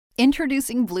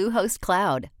Introducing Bluehost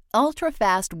Cloud,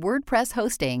 ultra-fast WordPress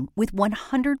hosting with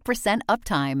 100%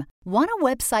 uptime. Want a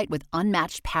website with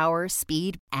unmatched power,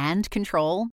 speed, and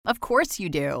control? Of course you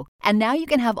do. And now you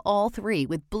can have all three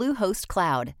with Bluehost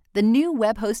Cloud, the new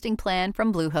web hosting plan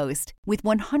from Bluehost. With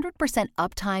 100%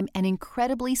 uptime and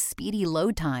incredibly speedy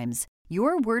load times,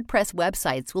 your WordPress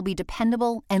websites will be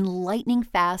dependable and lightning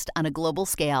fast on a global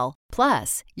scale.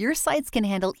 Plus, your sites can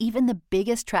handle even the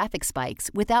biggest traffic spikes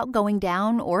without going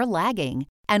down or lagging.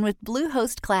 And with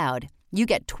Bluehost Cloud, you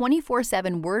get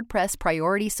 24/7 WordPress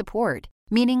priority support,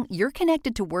 meaning you're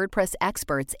connected to WordPress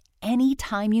experts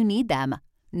anytime you need them.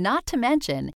 Not to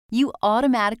mention, you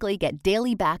automatically get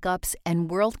daily backups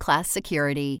and world-class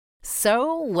security.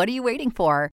 So, what are you waiting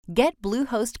for? Get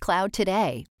Bluehost Cloud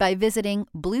today by visiting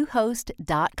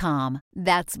Bluehost.com.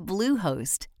 That's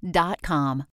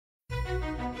Bluehost.com.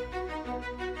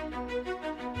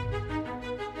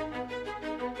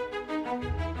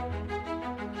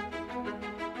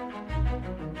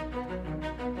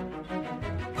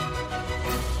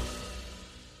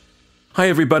 Hi,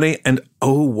 everybody, and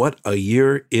oh, what a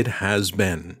year it has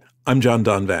been. I'm John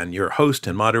Donvan, your host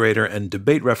and moderator and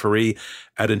debate referee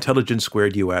at Intelligence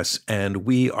Squared US, and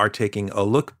we are taking a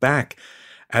look back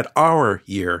at our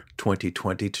year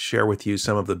 2020 to share with you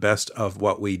some of the best of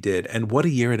what we did. And what a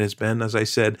year it has been. As I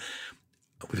said,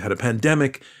 we've had a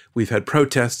pandemic, we've had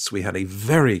protests, we had a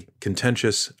very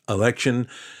contentious election,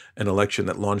 an election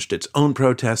that launched its own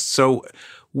protests. So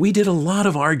we did a lot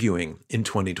of arguing in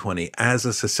 2020 as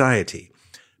a society.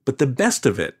 But the best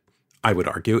of it, I would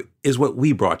argue, is what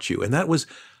we brought you. And that was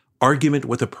argument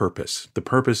with a purpose, the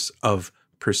purpose of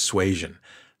persuasion.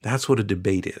 That's what a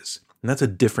debate is. And that's a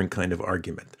different kind of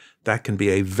argument. That can be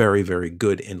a very, very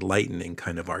good, enlightening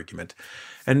kind of argument.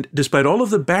 And despite all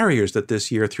of the barriers that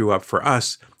this year threw up for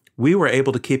us, we were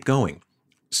able to keep going.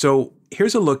 So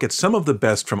here's a look at some of the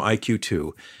best from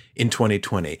IQ2 in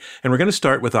 2020. And we're going to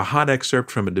start with a hot excerpt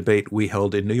from a debate we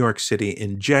held in New York City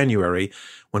in January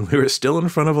when we were still in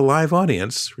front of a live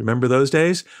audience. Remember those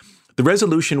days? The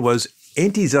resolution was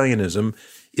anti-Zionism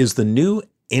is the new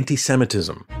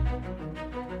anti-Semitism.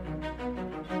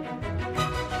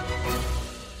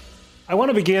 I want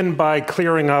to begin by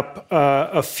clearing up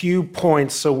a few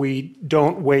points so we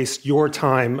don't waste your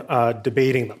time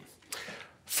debating them.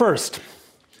 First,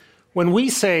 when we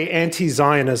say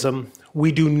anti-Zionism,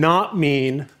 we do not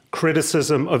mean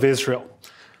criticism of Israel.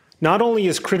 Not only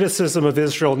is criticism of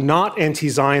Israel not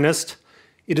anti-Zionist,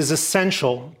 it is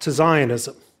essential to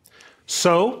Zionism.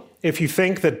 So, if you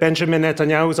think that Benjamin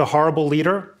Netanyahu is a horrible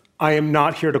leader, I am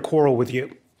not here to quarrel with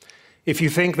you. If you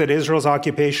think that Israel's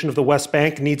occupation of the West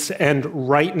Bank needs to end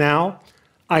right now,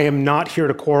 I am not here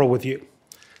to quarrel with you.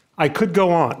 I could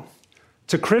go on.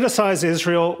 To criticize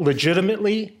Israel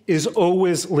legitimately is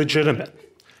always legitimate.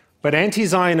 But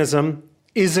anti-Zionism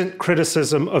isn't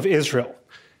criticism of Israel.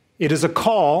 It is a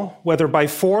call, whether by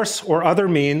force or other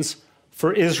means,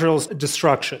 for Israel's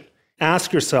destruction.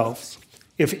 Ask yourselves,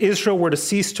 if Israel were to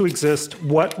cease to exist,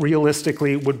 what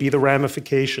realistically would be the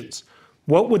ramifications?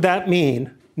 What would that mean,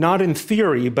 not in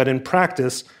theory, but in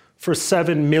practice, for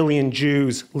 7 million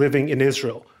Jews living in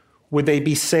Israel? Would they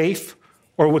be safe,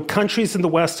 or would countries in the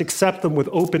West accept them with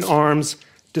open arms,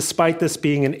 despite this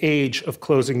being an age of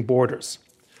closing borders?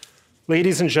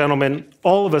 Ladies and gentlemen,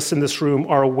 all of us in this room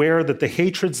are aware that the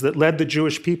hatreds that led the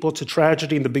Jewish people to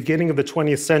tragedy in the beginning of the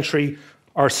 20th century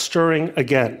are stirring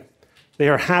again. They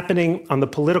are happening on the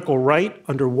political right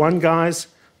under one guise,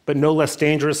 but no less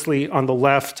dangerously on the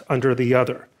left under the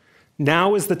other.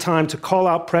 Now is the time to call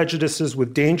out prejudices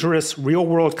with dangerous,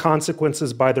 real-world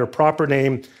consequences by their proper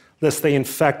name, lest they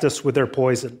infect us with their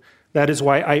poison. That is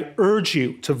why I urge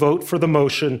you to vote for the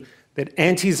motion that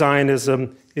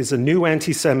anti-Zionism is a new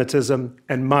anti-Semitism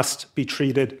and must be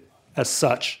treated as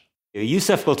such.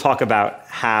 Youssef will talk about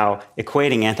how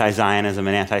equating anti-Zionism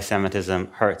and anti-Semitism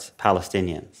hurts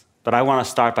Palestinians. But I want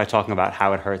to start by talking about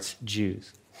how it hurts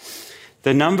Jews.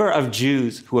 The number of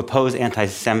Jews who oppose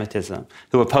anti-Semitism,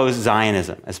 who oppose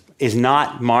Zionism, is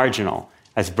not marginal,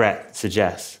 as Brett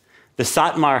suggests. The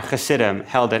Satmar Hasidim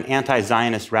held an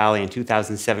anti-Zionist rally in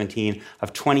 2017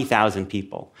 of 20,000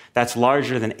 people. That's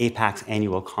larger than AIPAC's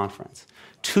annual conference.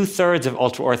 2/3 of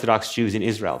ultra-Orthodox Jews in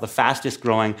Israel, the fastest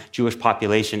growing Jewish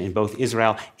population in both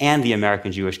Israel and the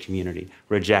American Jewish community,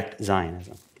 reject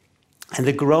Zionism. And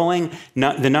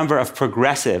the number of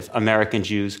progressive American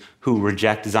Jews who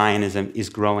reject Zionism is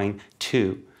growing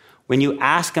too. When you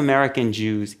ask American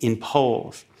Jews in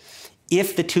polls,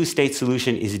 if the two-state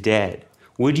solution is dead,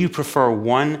 would you prefer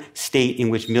one state in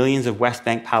which millions of West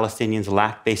Bank Palestinians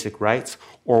lack basic rights,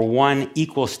 or one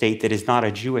equal state that is not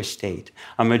a Jewish state,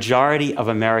 a majority of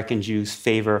American Jews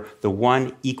favor the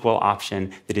one equal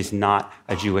option that is not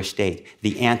a Jewish state,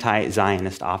 the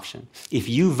anti-Zionist option. If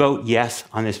you vote yes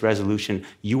on this resolution,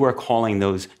 you are calling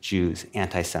those Jews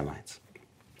anti-Semites.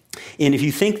 And if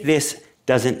you think this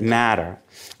doesn't matter,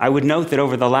 I would note that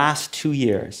over the last 2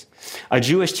 years, a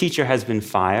Jewish teacher has been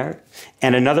fired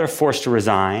and another forced to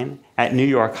resign at New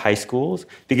York high schools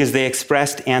because they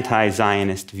expressed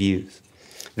anti-Zionist views.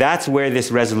 That's where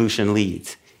this resolution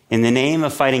leads. In the name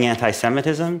of fighting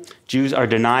anti-Semitism, Jews are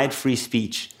denied free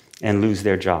speech and lose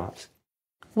their jobs.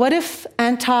 What if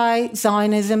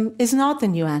anti-Zionism is not the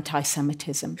new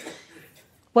anti-Semitism?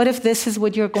 What if this is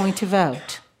what you're going to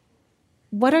vote?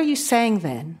 What are you saying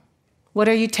then? What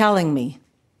are you telling me?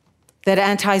 That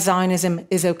anti-Zionism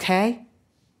is okay?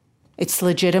 It's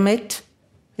legitimate?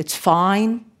 It's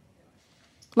fine?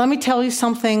 Let me tell you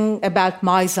something about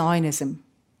my Zionism,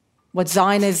 what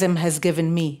Zionism has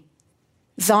given me.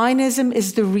 Zionism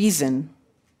is the reason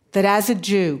that as a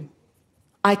Jew,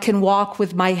 I can walk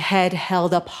with my head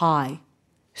held up high,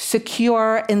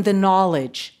 secure in the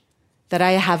knowledge that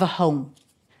I have a home,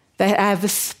 that I have a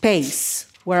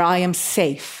space where I am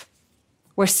safe,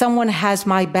 where someone has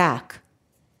my back.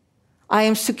 I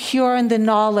am secure in the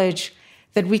knowledge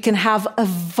that we can have a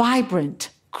vibrant,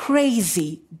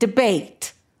 crazy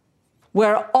debate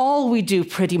where all we do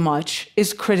pretty much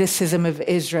is criticism of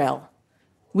Israel.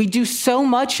 We do so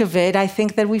much of it, I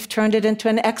think that we've turned it into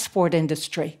an export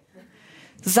industry.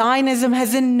 Zionism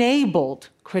has enabled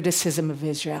criticism of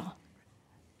Israel.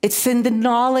 It's in the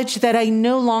knowledge that I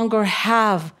no longer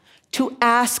have to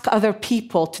ask other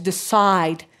people to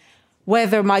decide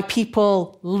whether my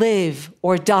people live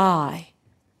or die,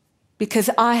 because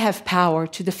I have power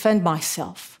to defend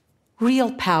myself,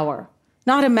 real power,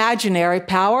 not imaginary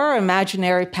power.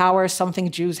 Imaginary power is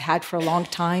something Jews had for a long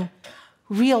time.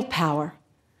 Real power,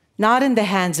 not in the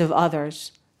hands of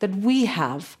others, that we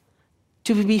have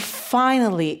to be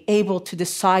finally able to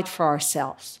decide for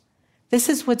ourselves. This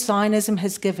is what Zionism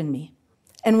has given me.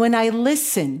 And when I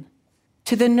listen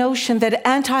to the notion that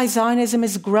anti-Zionism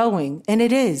is growing, and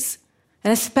it is,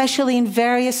 and especially in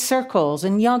various circles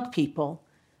and young people,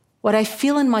 what I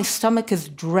feel in my stomach is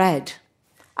dread.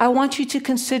 I want you to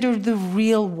consider the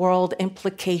real world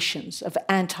implications of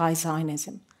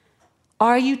anti-Zionism.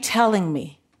 Are you telling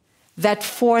me that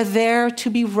for there to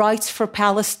be rights for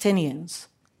Palestinians,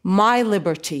 my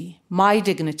liberty, my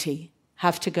dignity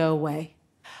have to go away?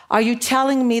 Are you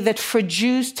telling me that for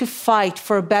Jews to fight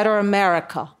for a better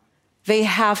America, they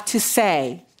have to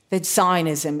say that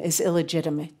Zionism is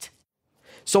illegitimate?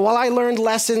 So while I learned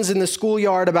lessons in the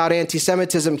schoolyard about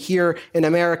anti-Semitism here in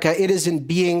America, it is in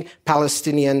being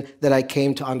Palestinian that I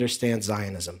came to understand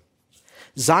Zionism.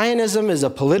 Zionism is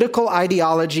a political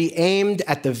ideology aimed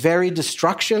at the very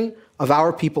destruction of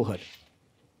our peoplehood.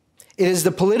 It is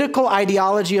the political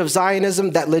ideology of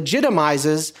Zionism that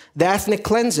legitimizes the ethnic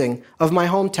cleansing of my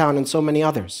hometown and so many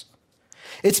others.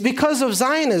 It's because of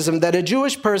Zionism that a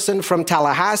Jewish person from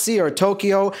Tallahassee or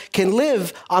Tokyo can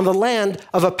live on the land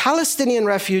of a Palestinian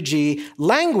refugee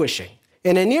languishing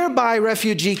in a nearby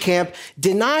refugee camp,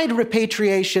 denied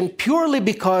repatriation purely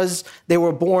because they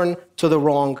were born to the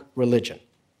wrong religion.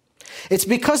 It's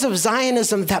because of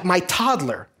Zionism that my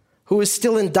toddler, who is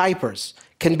still in diapers,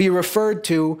 can be referred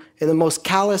to in the most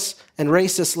callous and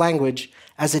racist language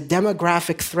as a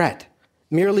demographic threat,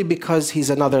 merely because he's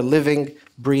another living,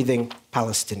 breathing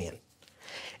Palestinian.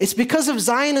 It's because of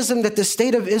Zionism that the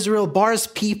state of Israel bars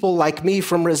people like me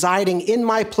from residing in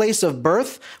my place of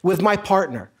birth with my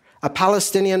partner, a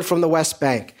Palestinian from the West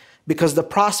Bank, because the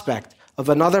prospect of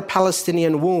another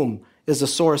Palestinian womb is a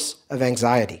source of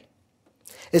anxiety.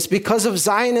 It's because of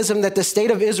Zionism that the state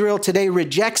of Israel today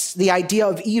rejects the idea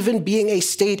of even being a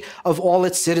state of all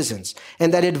its citizens,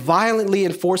 and that it violently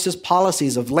enforces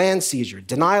policies of land seizure,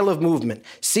 denial of movement,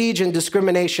 siege, and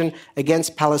discrimination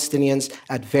against Palestinians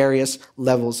at various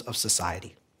levels of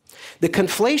society. The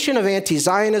conflation of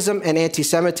anti-Zionism and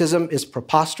anti-Semitism is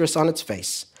preposterous on its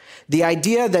face. The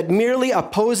idea that merely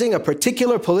opposing a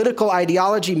particular political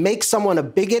ideology makes someone a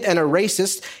bigot and a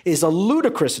racist is a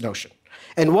ludicrous notion,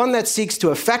 and one that seeks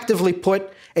to effectively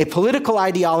put a political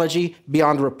ideology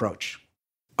beyond reproach.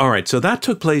 All right, so that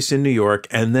took place in New York,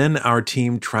 and then our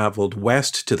team traveled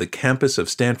west to the campus of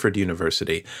Stanford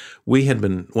University. We had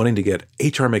been wanting to get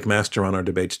H.R. McMaster on our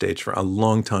debate stage for a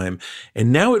long time,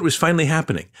 and now it was finally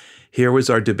happening. Here was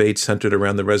our debate centered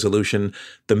around the resolution,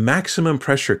 "The Maximum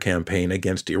Pressure Campaign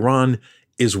Against Iran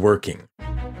is Working."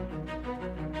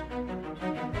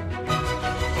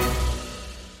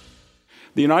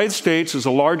 The United States is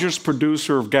the largest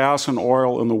producer of gas and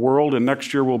oil in the world, and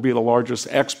next year will be the largest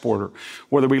exporter.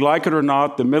 Whether we like it or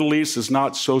not, the Middle East is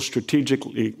not so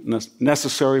strategically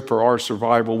necessary for our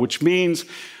survival, which means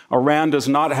Iran does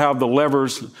not have the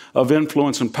levers of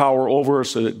influence and power over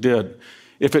us that it did.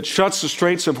 If it shuts the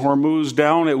Straits of Hormuz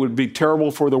down, it would be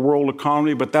terrible for the world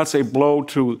economy, but that's a blow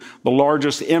to the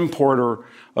largest importer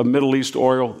of Middle East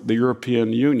oil, the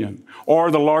European Union,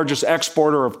 or the largest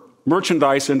exporter of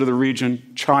merchandise into the region,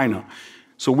 China.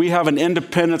 So we have an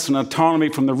independence and autonomy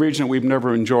from the region that we've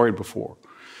never enjoyed before.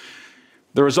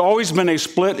 There has always been a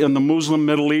split in the Muslim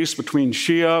Middle East between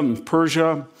Shia and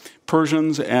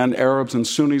Persians and Arabs and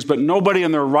Sunnis, but nobody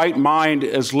in their right mind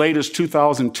as late as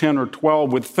 2010 or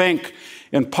 12 would think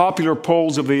in popular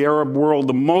polls of the Arab world,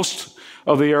 the most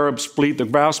of the Arab split, the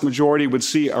vast majority would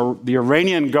see the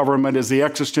Iranian government as the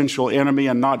existential enemy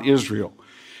and not Israel.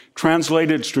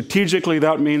 Translated strategically,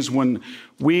 that means when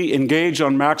we engage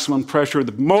on maximum pressure,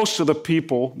 most of the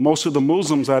people, most of the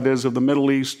Muslims, that is, of the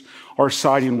Middle East, are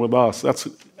siding with us. That's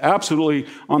absolutely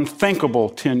unthinkable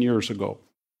 10 years ago.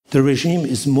 The regime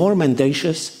is more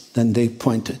mendacious than they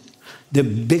pointed. The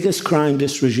biggest crime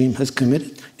this regime has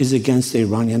committed is against the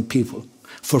Iranian people.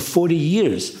 For 40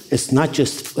 years, it's not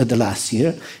just for the last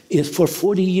year, for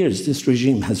 40 years, this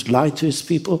regime has lied to its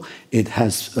people, it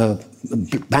has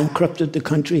bankrupted the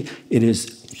country, it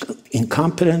is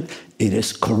incompetent, it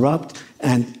is corrupt,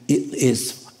 and it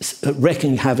is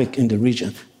wreaking havoc in the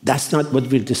region. That's not what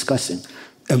we're discussing.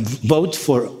 A vote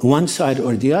for one side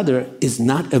or the other is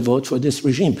not a vote for this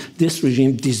regime. This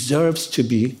regime deserves to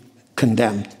be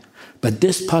condemned. But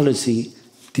this policy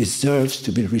deserves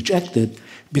to be rejected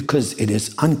because it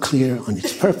is unclear on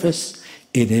its purpose,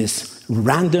 it is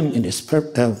random in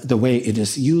the way it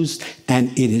is used,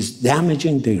 and it is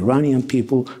damaging the Iranian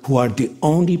people, who are the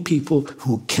only people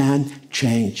who can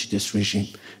change this regime.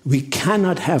 We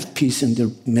cannot have peace in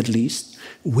the Middle East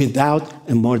without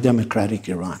a more democratic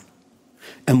Iran.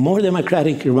 A more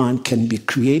democratic Iran can be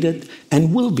created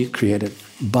and will be created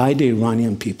by the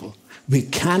Iranian people. We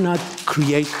cannot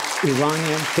create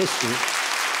Iranian history.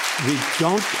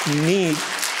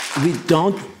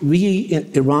 We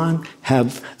in Iran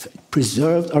have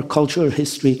preserved our cultural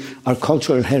history, our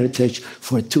cultural heritage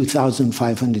for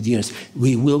 2,500 years.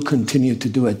 We will continue to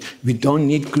do it. We don't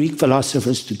need Greek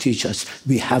philosophers to teach us.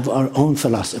 We have our own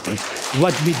philosophers.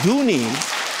 What we do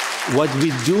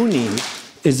need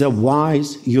is a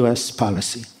wise U.S.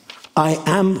 policy. I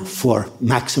am for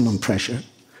maximum pressure,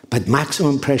 but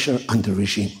maximum pressure on the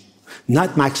regime,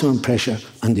 not maximum pressure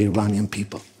on the Iranian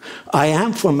people. I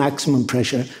am for maximum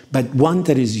pressure, but one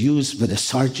that is used with a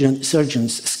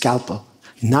surgeon's scalpel,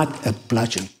 not a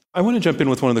bludgeon. I want to jump in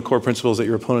with one of the core principles that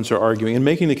your opponents are arguing. In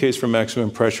making the case for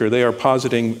maximum pressure, they are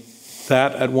positing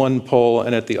that at one pole,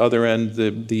 and at the other end,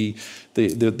 the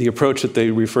approach that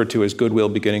they refer to as goodwill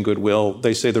begetting goodwill.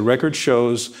 They say the record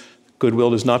shows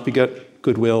goodwill does not beget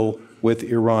goodwill with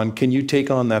Iran. Can you take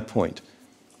on that point,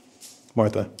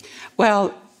 Martha?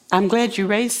 Well, I'm glad you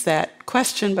raised that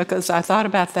question, because I thought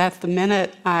about that the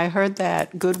minute I heard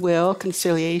that goodwill,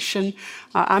 conciliation.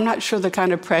 I'm not sure the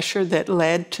kind of pressure that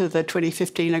led to the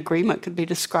 2015 agreement could be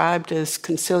described as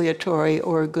conciliatory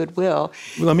or goodwill.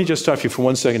 Well, let me just stop you for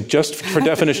 1 second. Just for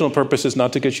definitional purposes,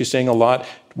 not to get you saying a lot,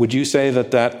 would you say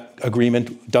that that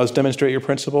agreement does demonstrate your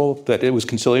principle, that it was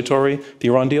conciliatory, the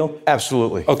Iran deal?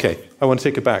 Absolutely. Okay. I want to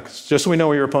take it back, just so we know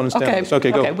where your opponents stand.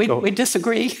 Okay, go. We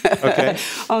disagree okay.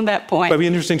 on that point. But it'd be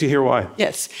interesting to hear why.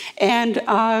 Yes. And,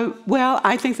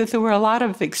 I think that there were a lot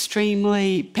of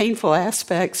extremely painful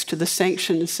aspects to the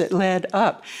sanctions that led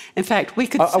up. In fact, we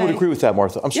could say... I would agree with that,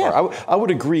 Martha. I'm sorry. Yeah. I would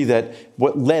agree that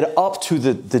what led up to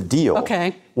the deal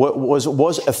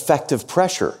was effective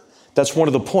pressure. That's one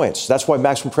of the points. That's why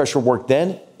maximum pressure worked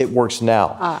then. It works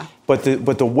now. But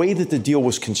the way that the deal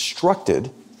was constructed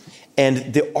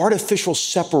and the artificial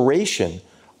separation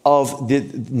of the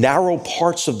narrow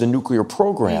parts of the nuclear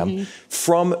program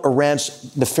from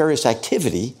Iran's nefarious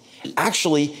activity,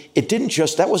 actually,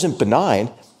 that wasn't benign.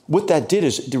 What that did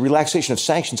is the relaxation of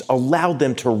sanctions allowed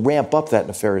them to ramp up that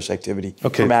nefarious activity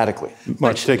dramatically.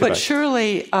 But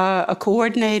surely a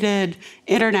coordinated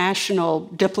international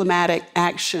diplomatic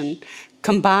action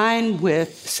combined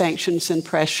with sanctions and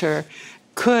pressure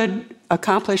could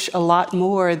accomplish a lot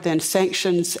more than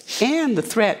sanctions and the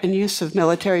threat and use of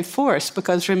military force.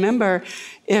 Because remember,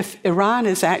 if Iran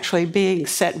is actually being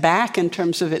set back in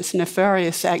terms of its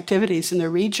nefarious activities in the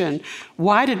region,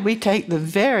 why did we take the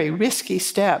very risky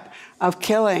step of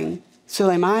killing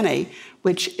Soleimani,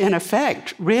 which in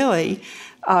effect really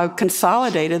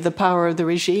consolidated the power of the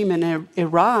regime in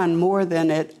Iran more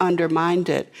than it undermined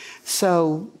it.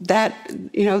 So that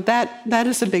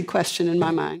is a big question in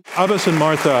my mind. Abbas and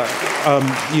Martha,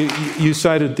 you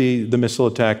cited the missile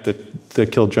attack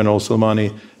that killed General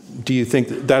Soleimani. Do you think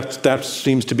that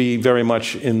seems to be very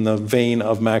much in the vein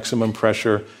of maximum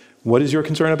pressure? What is your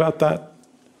concern about that?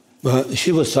 Well,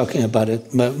 she was talking about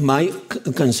it. My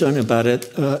concern about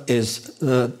it is,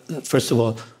 first of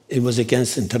all, it was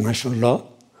against international law.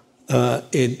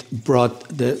 It brought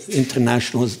the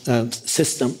international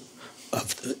system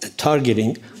of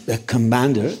targeting the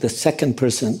commander, the second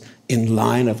person in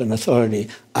line of an authority.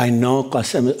 I don't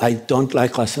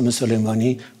like Qasem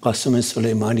Soleimani. Qasem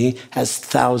Soleimani has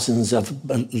thousands of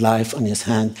lives on his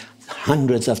hand,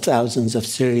 hundreds of thousands of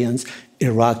Syrians,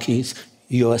 Iraqis,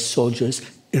 U.S. soldiers,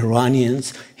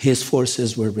 Iranians. His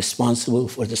forces were responsible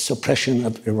for the suppression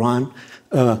of Iran,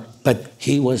 but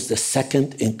he was the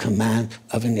second in command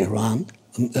of Iran.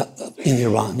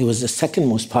 He was the second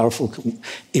most powerful.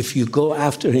 If you go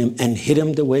after him and hit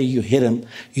him the way you hit him,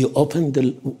 you open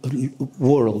the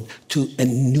world to a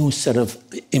new set of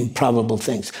improbable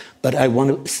things. But I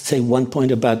want to say one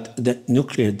point about the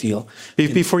nuclear deal.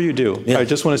 Before you do, I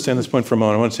just want to stay on this point for a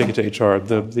moment. I want to take it to HR,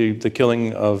 the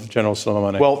killing of General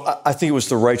Soleimani. Well, I think it was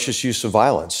the righteous use of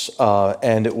violence,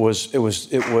 and it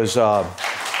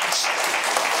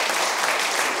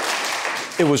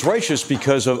was righteous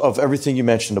because of everything you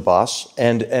mentioned, Abbas.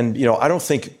 And I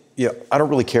don't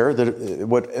really care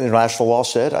what international law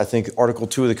said. I think Article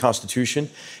 2 of the Constitution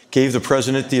gave the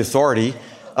president the authority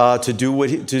to do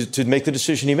to make the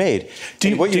decision he made. Do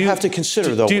you have to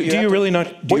consider, though? Do you really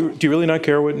not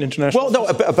care what an international? Well, no,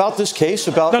 about this case,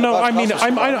 about I'm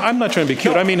not trying to be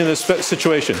cute. I mean, in this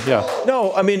situation, yeah.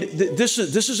 No, I mean, this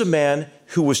is a man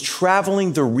who was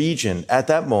traveling the region at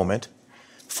that moment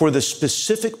for the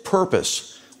specific purpose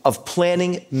of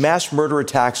planning mass murder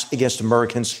attacks against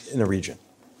Americans in the region,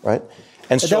 right?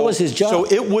 And so that was his job. So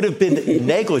it would have been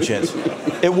negligent.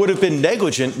 It would have been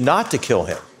negligent not to kill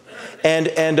him. And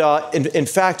in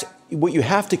fact, what you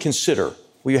have to consider,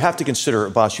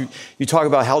 Abbas, you talk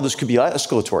about how this could be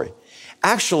escalatory.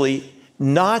 Actually,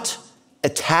 not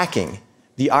attacking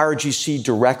the IRGC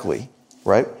directly,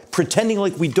 right? Pretending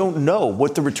like we don't know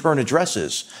what the return address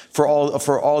is for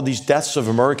all these deaths of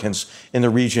Americans in the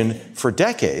region for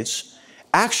decades,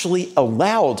 actually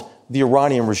allowed the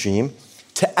Iranian regime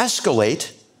to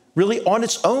escalate really on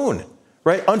its own,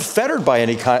 right? Unfettered by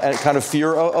any kind of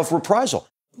fear of reprisal.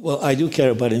 Well, I do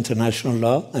care about international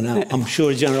law, and I'm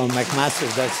sure General McMaster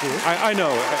does too. I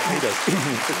know, he does.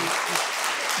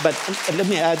 But let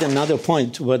me add another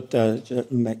point to what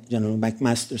General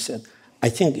McMaster said. I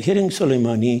think hitting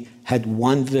Soleimani had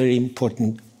one very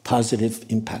important positive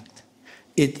impact.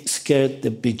 It scared the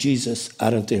bejesus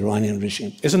out of the Iranian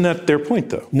regime. Isn't that their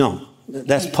point, though? No,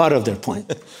 that's part of their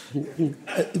point.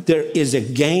 There is a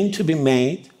gain to be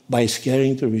made by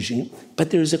scaring the regime, but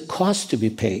there is a cost to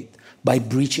be paid by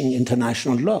breaching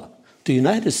international law. The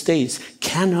United States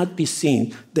cannot be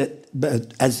seen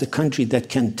as the country that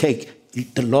can take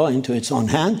the law into its own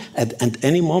hand at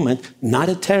any moment, not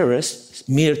a terrorist,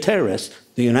 mere terrorist.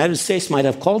 The United States might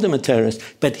have called him a terrorist,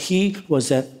 but he was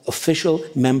an official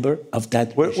member of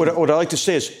that. What I like to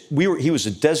say is he was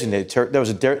a designated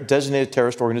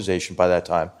terrorist organization by that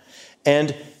time.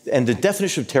 And the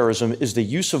definition of terrorism is the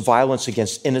use of violence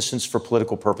against innocents for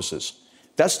political purposes.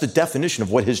 That's the definition of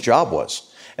what his job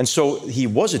was. And so he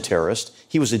was a terrorist.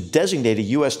 He was a designated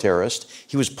U.S. terrorist.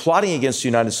 He was plotting against the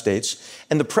United States.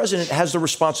 And the president has the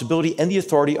responsibility and the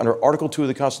authority under Article 2 of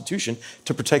the Constitution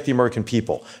to protect the American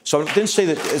people. So I didn't say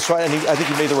that it's right. I think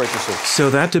he made the right decision. So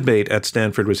that debate at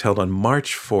Stanford was held on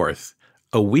March 4th.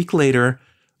 A week later,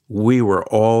 we were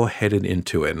all headed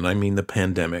into it. And I mean the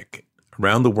pandemic.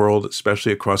 Around the world,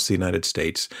 especially across the United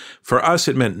States. For us,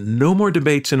 it meant no more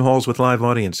debates in halls with live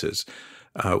audiences.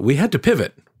 We had to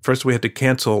pivot. First, we had to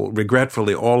cancel,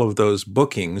 regretfully, all of those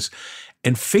bookings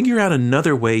and figure out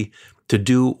another way to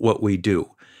do what we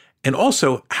do. And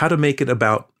also how to make it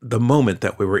about the moment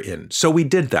that we were in. So we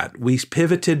did that. We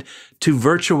pivoted to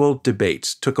virtual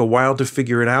debates. Took a while to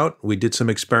figure it out. We did some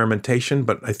experimentation,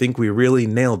 but I think we really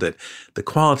nailed it. The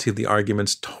quality of the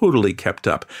arguments totally kept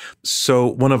up. So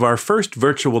one of our first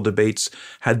virtual debates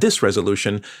had this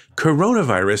resolution: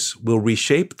 coronavirus will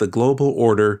reshape the global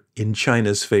order in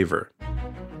China's favor.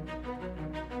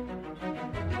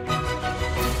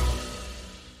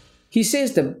 He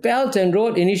says the Belt and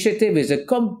Road Initiative is a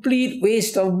complete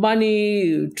waste of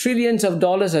money. Trillions of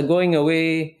dollars are going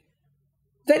away.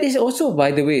 That is also,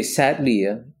 by the way, sadly,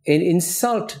 an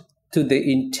insult to the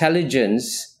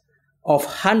intelligence of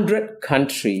 100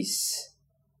 countries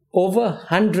over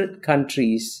 100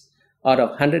 countries out of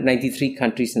 193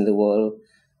 countries in the world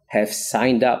have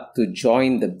signed up to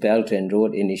join the Belt and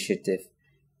Road Initiative.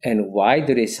 And why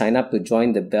do they sign up to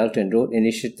join the Belt and Road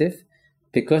Initiative?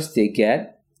 Because they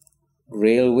get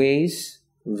railways,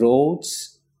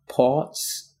 roads,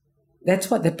 ports.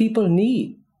 That's what the people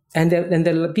need. And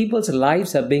the people's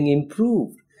lives are being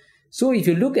improved. So if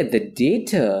you look at the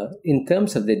data in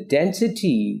terms of the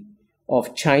density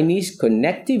of Chinese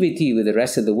connectivity with the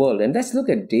rest of the world, and let's look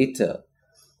at data.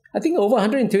 I think over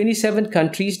 127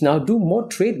 countries now do more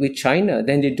trade with China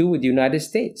than they do with the United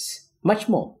States. Much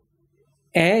more.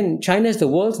 And China is the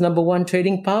world's number one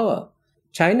trading power.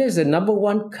 China is the number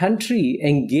one country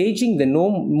engaging the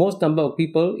most number of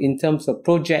people in terms of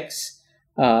projects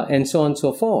and so on and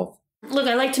so forth. Look,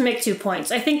 I'd like to make 2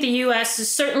 points. I think the U.S.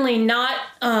 is certainly not,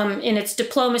 in its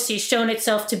diplomacy, shown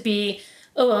itself to be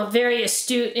very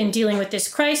astute in dealing with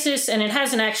this crisis, and it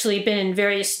hasn't actually been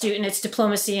very astute in its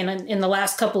diplomacy in the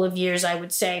last couple of years, I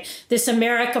would say. This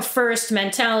America First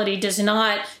mentality does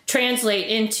not translate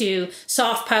into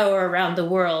soft power around the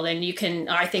world, and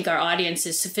I think our audience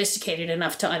is sophisticated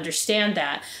enough to understand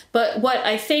that. But what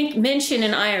I think Minchin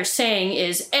and I are saying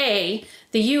is,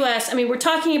 the U.S., we're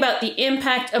talking about the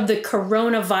impact of the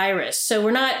coronavirus.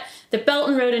 So the Belt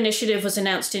and Road Initiative was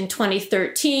announced in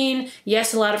 2013.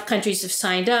 Yes, a lot of countries have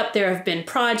signed up. There have been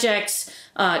projects.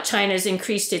 China's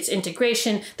increased its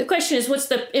integration. The question is, what's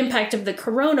the impact of the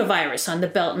coronavirus on the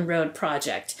Belt and Road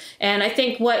project? And I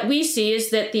think what we see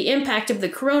is that the impact of the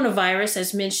coronavirus,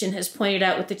 as Minchin has pointed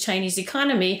out with the Chinese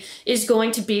economy, is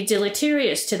going to be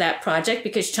deleterious to that project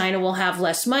because China will have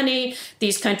less money.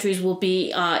 These countries will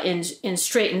be in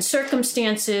straitened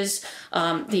circumstances.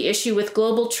 The issue with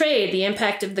global trade, the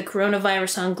impact of the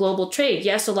coronavirus on global trade.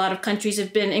 Yes, a lot of countries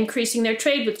have been increasing their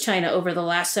trade with China over the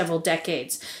last several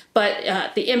decades.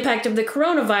 But the impact of the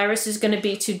coronavirus is going to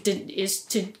be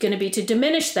to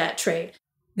diminish that trade.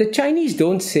 The Chinese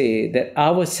don't say that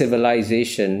our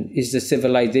civilization is the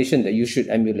civilization that you should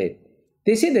emulate.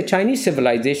 They say the Chinese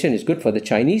civilization is good for the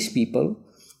Chinese people,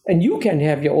 and you can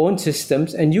have your own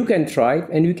systems, and you can thrive,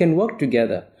 and we can work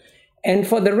together. And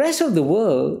for the rest of the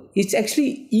world, it's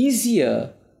actually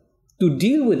easier to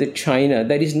deal with a China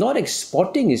that is not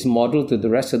exporting its model to the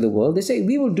rest of the world. They say,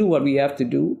 we will do what we have to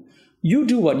do. You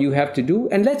do what you have to do,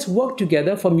 and let's work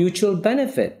together for mutual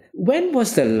benefit. When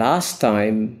was the last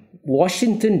time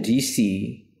Washington,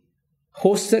 D.C.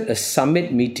 hosted a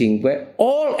summit meeting where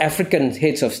all African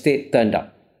heads of state turned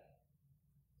up?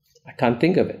 I can't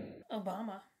think of it.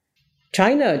 Obama.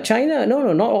 China,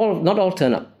 no, not all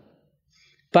turned up.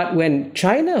 But when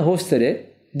China hosted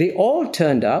it, they all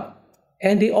turned up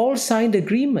and they all signed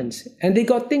agreements and they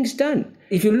got things done.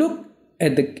 If you look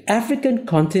at the African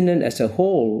continent as a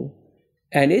whole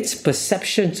and its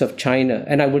perceptions of China,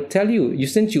 and I would tell you,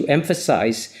 since you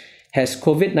emphasize, has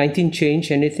COVID-19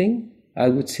 changed anything? I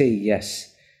would say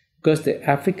yes, because the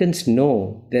Africans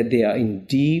know that they are in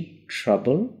deep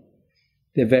trouble.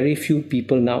 There are very few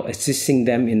people now assisting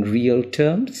them in real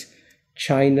terms.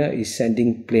 China is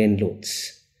sending plane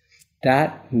loads.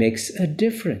 That makes a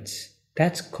difference.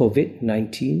 That's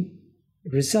COVID-19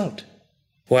 result.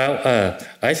 Well,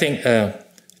 I think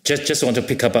just want to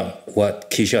pick up on what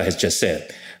Kisha has just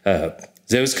said.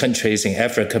 Those countries in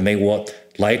Africa may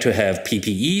like to have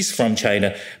PPEs from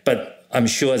China, but I'm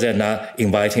sure they're not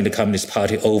inviting the Communist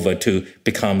Party over to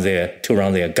run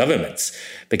their governments,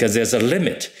 because there's a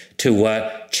limit to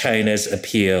what China's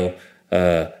appeal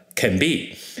can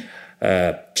be.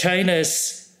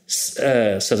 China's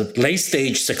sort of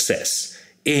late-stage success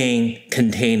in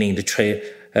containing the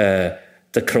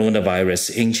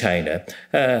coronavirus in China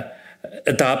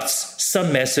adopts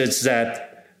some methods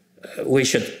that we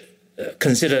should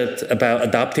consider about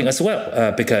adopting as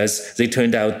well, because they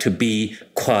turned out to be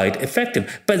quite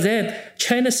effective. But then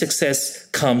China's success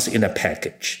comes in a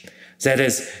package. That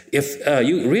is, if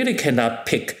you really cannot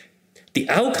pick the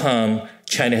outcome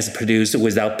China has produced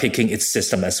without picking its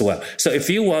system as well. So if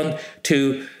you want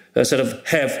to sort of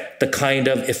have the kind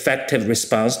of effective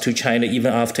response to China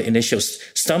even after initial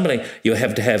stumbling, you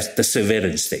have to have the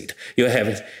surveillance state. You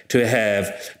have to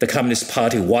have the Communist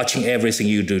Party watching everything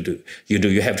you do.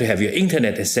 You have to have your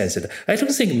internet censored. I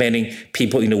don't think many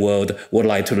people in the world would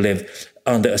like to live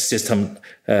under a system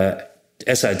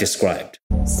as I described.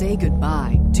 Say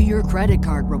goodbye to your credit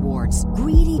card rewards.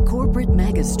 Greedy corporate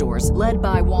mega stores, led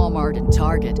by Walmart and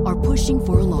Target, are pushing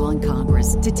for a law in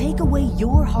Congress to take away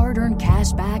your hard-earned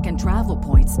cash back and travel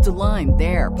points to line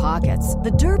their pockets.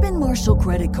 The Durbin-Marshall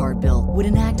credit card bill would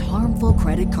enact harmful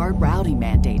credit card routing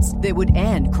mandates that would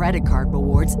end credit card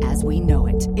rewards as we know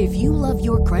it. If you love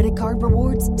your credit card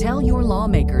rewards, tell your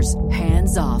lawmakers,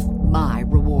 hands off. my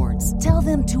rewards. Tell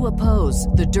them to oppose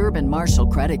the Durbin-Marshall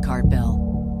credit card bill.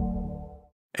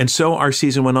 And so our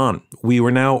season went on. We were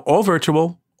now all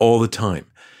virtual all the time.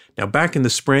 Now, back in the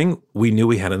spring, we knew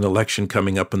we had an election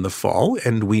coming up in the fall,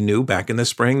 and we knew back in the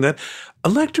spring that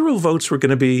electoral votes were going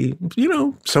to be,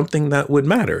 something that would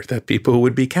matter, that people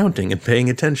would be counting and paying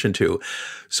attention to.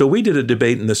 So we did a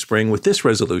debate in the spring with this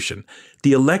resolution: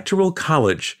 the Electoral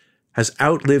College has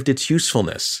outlived its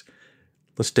usefulness.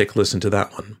 Let's take a listen to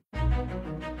that one.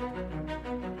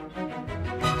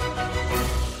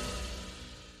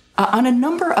 On a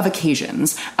number of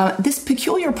occasions, this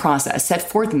peculiar process set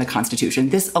forth in the Constitution,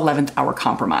 this 11th hour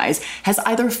compromise, has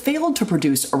either failed to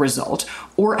produce a result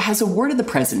or has awarded the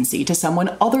presidency to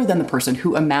someone other than the person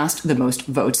who amassed the most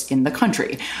votes in the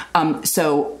country.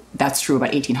 So that's true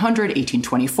about 1800,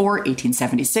 1824,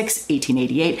 1876,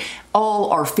 1888.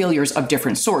 All are failures of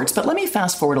different sorts. But let me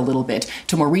fast forward a little bit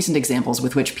to more recent examples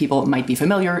with which people might be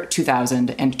familiar,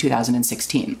 2000 and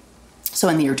 2016. So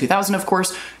in the year 2000, of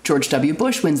course, George W.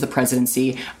 Bush wins the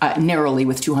presidency narrowly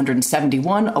with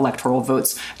 271 electoral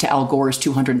votes to Al Gore's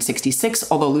 266,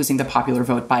 although losing the popular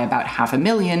vote by about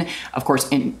 500,000. Of course,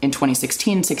 in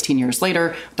 2016, 16 years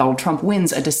later, Donald Trump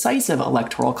wins a decisive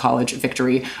Electoral College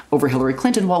victory over Hillary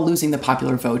Clinton while losing the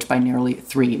popular vote by nearly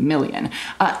 3 million.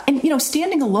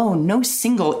 Standing alone, no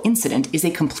single incident is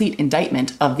a complete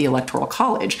indictment of the Electoral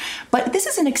College. But this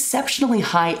is an exceptionally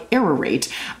high error rate,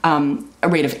 a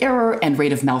rate of error and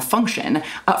rate of malfunction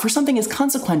for something as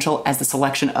consequential as the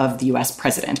selection of the U.S.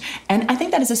 president. And I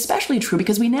think that is especially true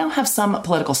because we now have some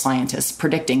political scientists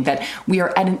predicting that we are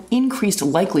at an increased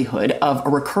likelihood of a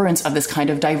recurrence of this kind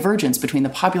of divergence between the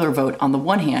popular vote on the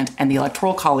one hand and the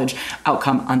Electoral College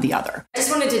outcome on the other. I just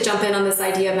wanted to jump in on this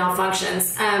idea of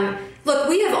malfunctions. Look,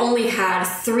 we have only had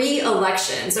 3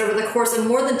 elections over the course of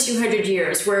more than 200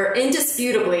 years where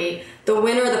indisputably the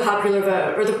winner of the popular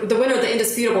vote, or the winner of the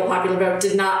indisputable popular vote,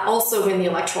 did not also win the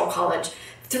Electoral College.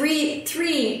 Three,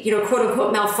 quote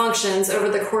unquote malfunctions over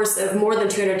the course of more than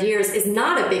 200 years is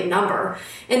not a big number.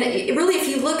 And really, if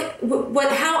you look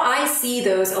how I see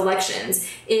those elections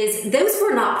is those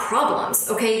were not problems.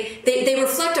 Okay, they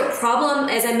reflect a problem,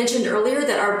 as I mentioned earlier,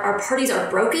 that our parties are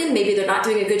broken. Maybe they're not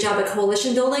doing a good job of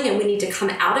coalition building, and we need to come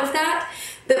out of that.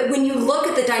 But when you look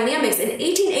at the dynamics in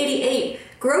 1888.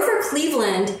 Grover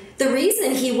Cleveland, the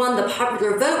reason he won the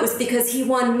popular vote was because he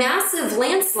won massive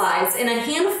landslides in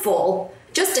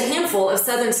just a handful of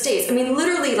southern states. I mean,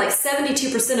 literally like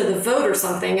 72% of the vote or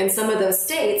something in some of those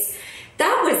states.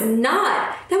 That would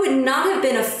not have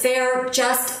been a fair,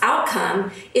 just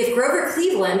outcome if Grover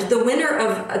Cleveland, the winner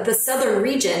of the southern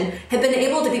region, had been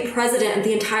able to be president of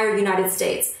the entire United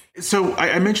States. So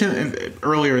I mentioned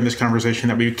earlier in this conversation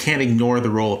that we can't ignore the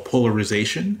role of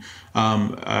polarization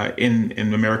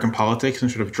in American politics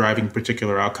and sort of driving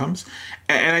particular outcomes.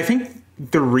 And I think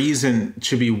the reason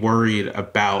to be worried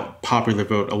about popular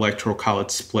vote electoral college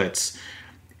splits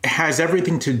has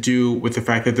everything to do with the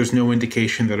fact that there's no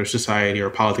indication that our society or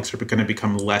politics are going to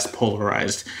become less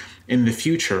polarized in the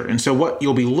future. And so what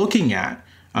you'll be looking at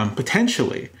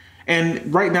potentially,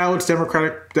 and right now it's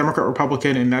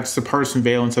Democrat-Republican, and that's the partisan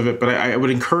valence of it. But I would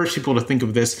encourage people to think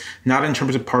of this not in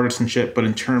terms of partisanship, but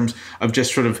in terms of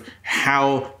just sort of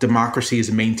how democracy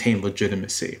is maintained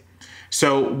legitimacy.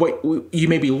 So what you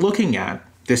may be looking at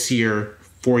this year,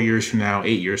 4 years from now,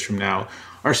 8 years from now,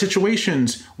 are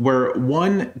situations where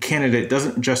one candidate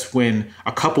doesn't just win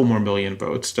a couple more million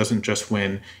votes, doesn't just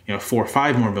win 4 or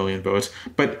 5 more million votes,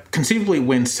 but conceivably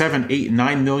win 7, 8,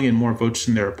 9 million more votes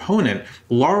than their opponent,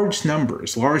 large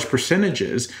numbers, large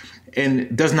percentages,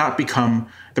 and does not become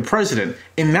the president.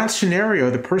 In that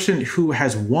scenario, the person who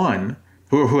has won,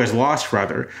 who has lost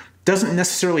rather, doesn't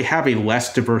necessarily have a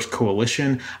less diverse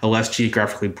coalition, a less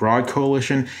geographically broad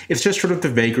coalition. It's just sort of the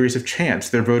vagaries of chance.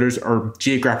 Their voters are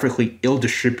geographically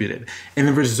ill-distributed. And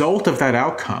the result of that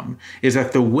outcome is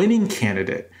that the winning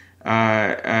candidate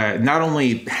not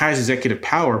only has executive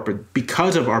power, but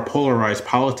because of our polarized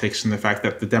politics and the fact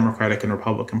that the Democratic and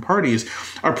Republican parties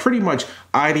are pretty much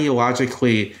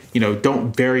ideologically,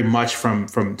 don't vary much from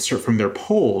their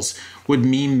polls, would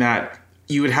mean that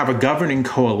you would have a governing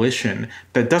coalition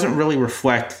that doesn't really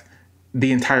reflect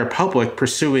the entire public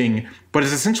pursuing what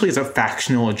is essentially a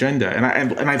factional agenda. And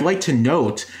I'd like to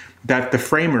note that the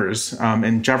framers,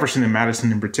 and Jefferson and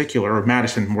Madison in particular, or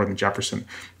Madison more than Jefferson,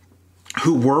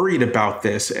 who worried about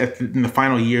this in the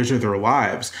final years of their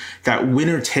lives, that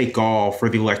winner take all for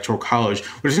the Electoral College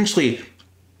would essentially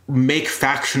make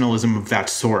factionalism of that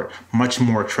sort much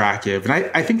more attractive. And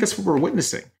I think that's what we're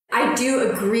witnessing. I I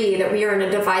do agree that we are in a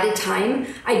divided time.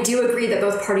 I do agree that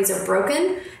both parties are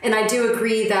broken. And I do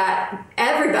agree that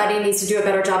everybody needs to do a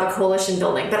better job of coalition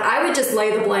building. But I would just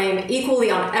lay the blame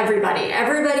equally on everybody.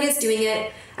 Everybody is doing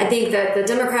it. I think that the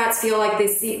Democrats feel like they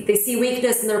see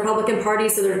weakness in the Republican Party,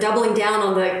 so they're doubling down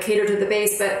on the cater to the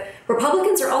base. But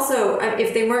Republicans are also,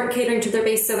 if they weren't catering to their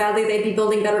base so badly, they'd be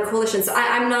building better coalitions. So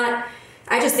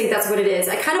I just think that's what it is.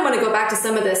 I kind of want to go back to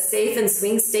some of the safe and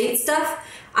swing state stuff.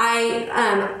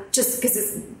 Just because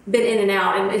it's been in and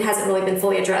out and it hasn't really been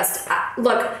fully addressed.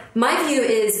 Look, my view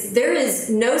is there is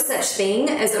no such thing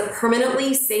as a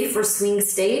permanently safe or swing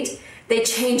state. They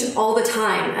change all the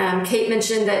time. Kate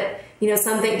mentioned that,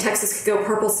 some think Texas could go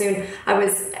purple soon.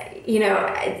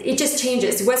 It just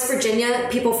changes. West Virginia,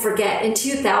 people forget. In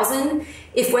 2000,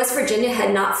 if West Virginia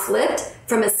had not flipped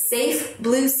from a safe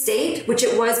blue state, which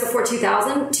it was before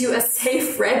 2000, to a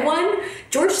safe red one,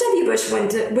 George W. Bush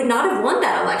would not have won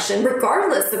that election,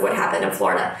 regardless of what happened in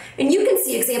Florida. And you can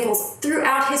see examples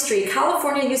throughout history.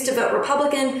 California used to vote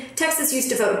Republican. Texas used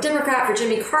to vote Democrat for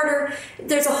Jimmy Carter.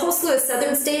 There's a whole slew of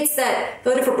southern states that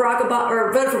voted for Barack Obama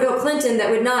or voted for Bill Clinton that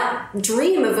would not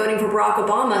dream of voting for Barack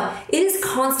Obama. It is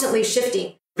constantly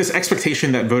shifting. This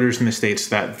expectation that voters in the states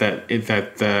that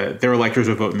their electors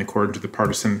will vote in accordance to the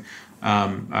partisan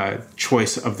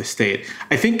choice of the state,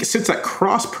 I think sits at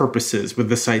cross purposes with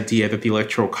this idea that the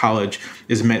Electoral College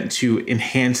is meant to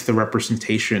enhance the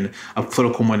representation of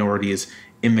political minorities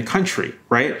in the country,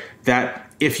 right? That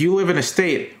if you live in a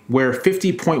state where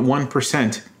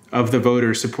 50.1% of the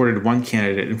voters supported one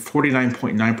candidate and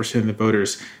 49.9% of the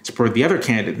voters supported the other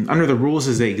candidate, and under the rules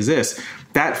as they exist,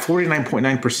 that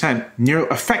 49.9%, near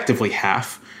effectively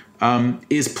half,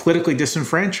 is politically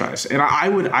disenfranchised. And I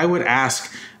would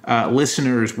ask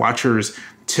listeners, watchers,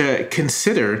 to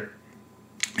consider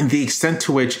the extent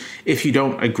to which, if you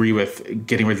don't agree with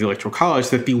getting rid of the Electoral College,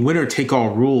 that the winner-take-all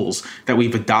rules that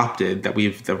we've adopted, that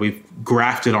we've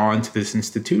grafted onto this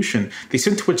institution, the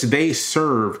extent to which they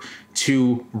serve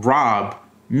to rob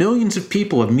millions of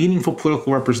people of meaningful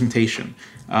political representation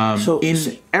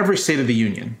in every state of the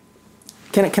union.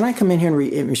 Can I come in here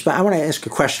and respond? I want to ask a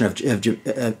question of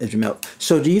Jamil.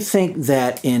 So do you think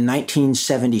that in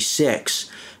 1976,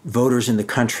 voters in the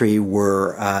country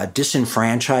were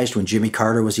disenfranchised when Jimmy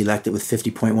Carter was elected with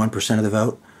 50.1% of the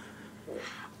vote?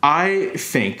 I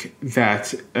think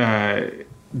that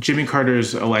Jimmy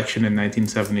Carter's election in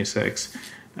 1976,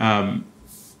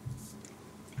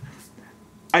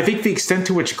 I think the extent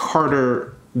to which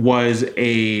Carter was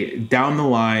a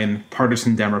down-the-line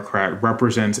partisan Democrat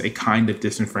represents a kind of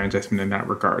disenfranchisement in that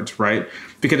regards, right?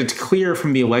 Because it's clear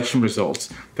from the election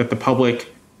results that the public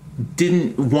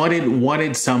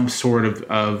wanted some sort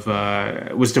of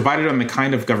was divided on the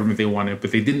kind of government they wanted,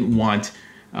 but they didn't want.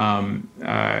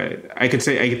 I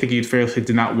think you'd fairly say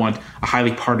did not want a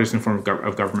highly partisan form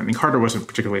of government. And Carter wasn't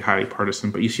particularly highly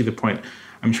partisan, but you see the point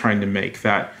I'm trying to make,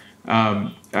 that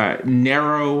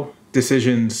narrow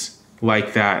decisions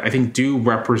like that, I think, do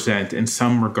represent, in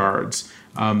some regards,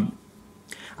 some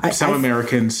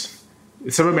Americans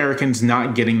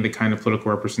not getting the kind of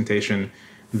political representation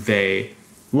they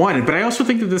wanted. But I also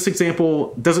think that this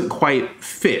example doesn't quite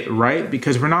fit, right?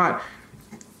 Because what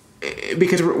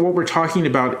we're talking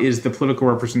about is the political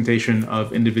representation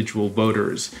of individual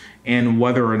voters and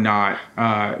whether or not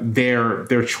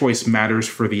their choice matters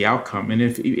for the outcome. And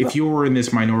if you were in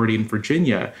this minority in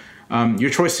Virginia,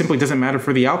 your choice simply doesn't matter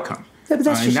for the outcome. But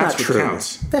that's just not true.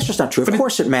 That's just not true. Of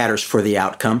course, it matters for the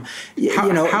outcome.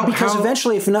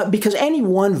 Because any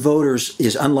one voter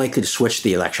is unlikely to switch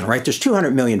the election, right? There's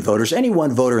 200 million voters. Any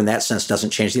one voter in that sense doesn't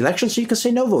change the election, so you can say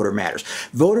no voter matters.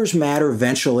 Voters matter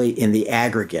eventually in the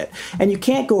aggregate. And you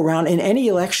can't go around in any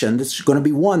election that's going to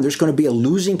be won, there's going to be a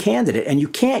losing candidate. And you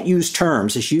can't use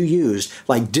terms, as you used,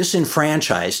 like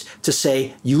disenfranchised, to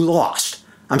say you lost.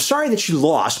 I'm sorry that you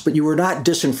lost, but you were not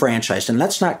disenfranchised, and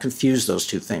let's not confuse those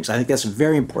two things. I think that's a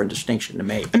very important distinction to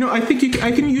make. No, I think you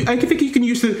can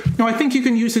use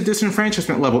the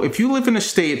disenfranchisement level. If you live in a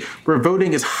state where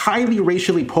voting is highly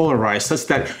racially polarized, such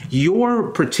that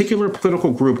your particular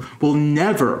political group will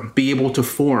never be able to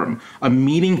form a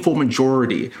meaningful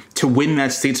majority to win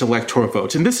that state's electoral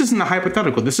votes, and this isn't a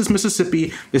hypothetical. This is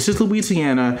Mississippi. This is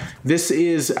Louisiana. This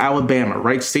is Alabama,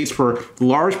 right? States where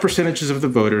large percentages of the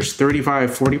voters,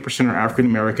 40% are African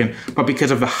American, but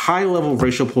because of the high level of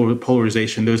racial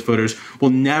polarization, those voters will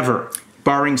never,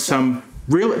 barring some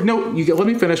let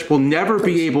me finish, will never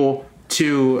be able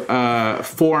to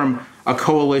form a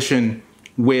coalition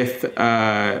with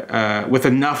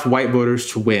enough white voters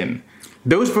to win.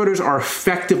 those voters are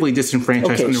effectively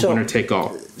disenfranchised under winner take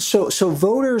all. So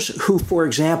voters who, for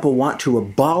example, want to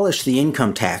abolish the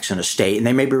income tax in a state, and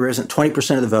they maybe represent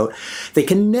 20% of the vote, they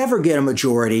can never get a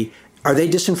majority. Are they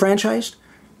disenfranchised?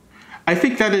 I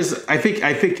think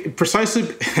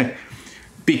precisely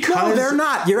because... No, they're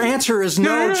not. Your answer is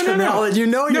no, Jamel. You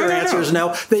know your answer is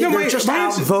no. They're just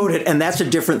outvoted, and that's a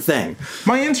different thing.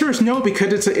 My answer is no,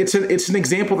 because it's an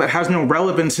example that has no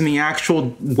relevance in the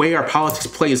actual way our politics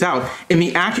plays out. In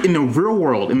the real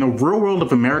world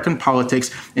of American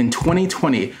politics in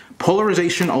 2020,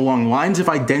 polarization along lines of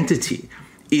identity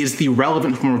is the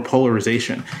relevant form of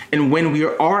polarization. And when we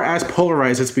are as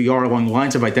polarized as we are along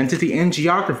lines of identity and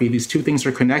geography, these two things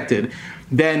are connected,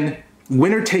 then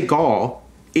winner take all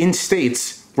in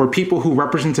states where people who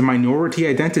represent a minority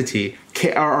identity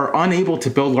are unable to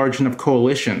build large enough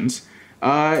coalitions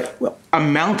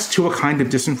amounts to a kind of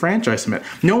disenfranchisement.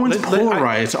 No one's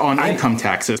polarized on income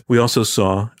taxes. We also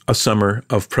saw a summer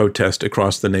of protest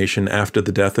across the nation after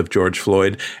the death of George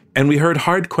Floyd, and we heard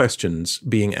hard questions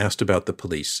being asked about the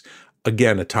police.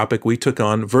 Again, a topic we took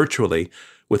on virtually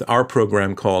with our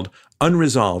program called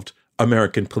Unresolved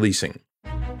American Policing.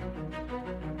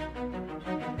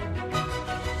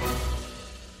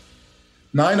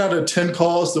 Nine out of 10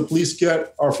 calls the police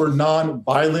get are for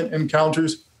non-violent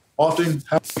encounters, often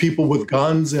have people with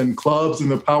guns and clubs and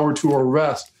the power to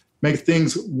arrest, make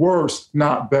things worse,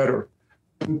 not better.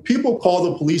 When people call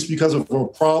the police because of a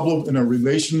problem in a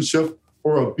relationship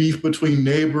or a beef between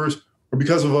neighbors or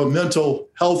because of a mental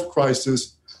health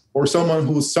crisis or someone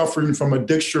who's suffering from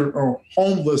addiction or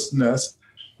homelessness,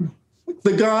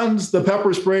 the guns, the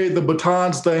pepper spray, the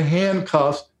batons, the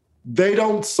handcuffs, they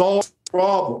don't solve the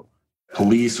problem.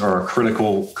 Police are a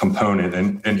critical component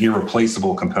and an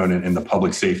irreplaceable component in the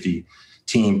public safety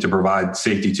team to provide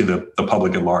safety to the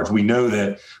public at large. We know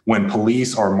that when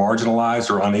police are marginalized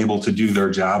or unable to do their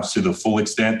jobs to the full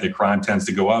extent, that crime tends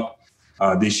to go up.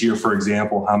 This year, for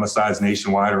example, homicides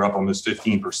nationwide are up almost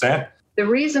 15%. The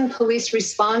reason police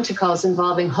respond to calls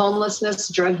involving homelessness,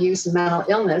 drug use, and mental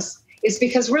illness is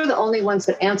because we're the only ones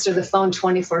that answer the phone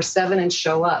 24/7 and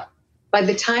show up. By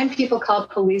the time people call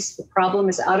police, the problem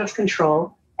is out of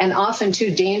control and often too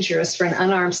dangerous for an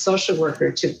unarmed social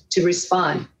worker to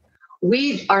respond.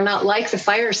 We are not like the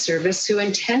fire service, who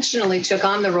intentionally took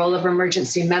on the role of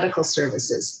emergency medical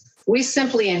services. We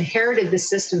simply inherited the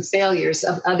system failures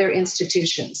of other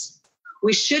institutions.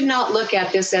 We should not look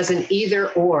at this as an either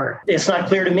or. It's not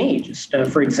clear to me, just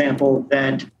for example,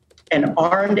 that an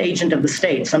armed agent of the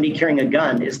state, somebody carrying a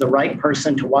gun, is the right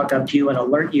person to walk up to you and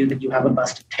alert you that you have a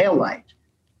busted taillight.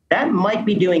 That might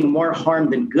be doing more harm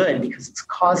than good because it's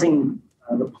causing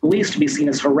the police to be seen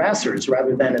as harassers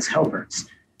rather than as helpers.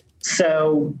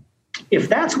 So if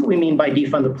that's what we mean by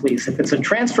defund the police, if it's a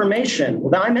transformation,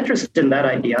 well, I'm interested in that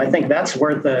idea. I think that's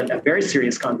worth a very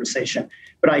serious conversation.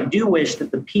 But I do wish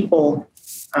that the people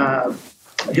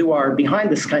who are behind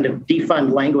this kind of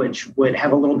defund language would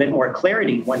have a little bit more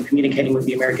clarity when communicating with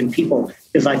the American people,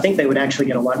 because I think they would actually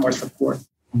get a lot more support.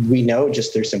 We know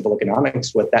just through simple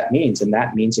economics what that means, and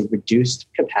that means a reduced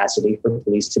capacity for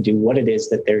police to do what it is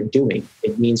that they're doing.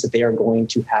 It means that they are going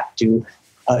to have to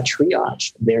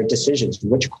triage their decisions,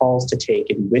 which calls to take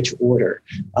in which order,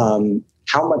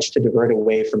 how much to divert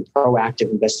away from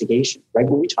proactive investigation, right?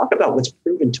 When we talk about what's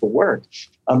proven to work,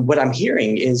 what I'm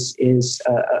hearing is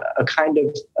a kind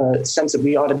of sense that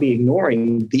we ought to be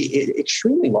ignoring the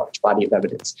extremely large body of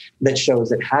evidence that shows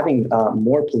that having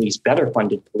more police, better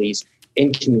funded police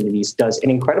in communities does an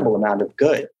incredible amount of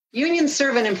good. Unions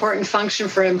serve an important function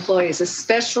for employees,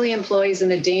 especially employees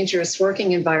in a dangerous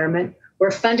working environment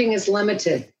where funding is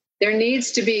limited. There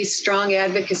needs to be strong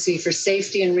advocacy for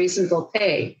safety and reasonable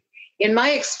pay. In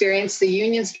my experience, the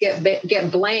unions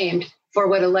get blamed for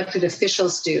what elected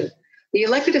officials do. The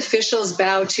elected officials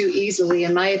bow too easily,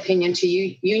 in my opinion, to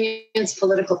unions'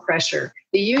 political pressure.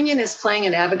 The union is playing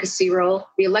an advocacy role.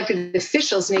 The elected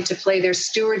officials need to play their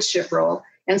stewardship role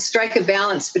and strike a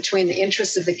balance between the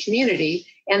interests of the community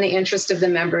and the interest of the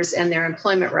members and their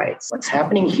employment rights. What's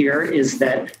happening here is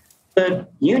that the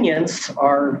unions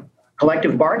are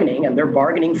collective bargaining, and they're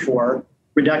bargaining for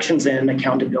reductions in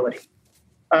accountability.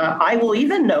 I will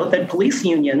even note that police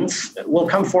unions will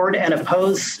come forward and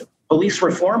oppose police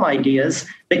reform ideas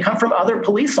that come from other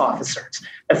police officers.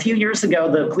 A few years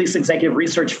ago, the Police Executive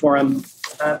Research Forum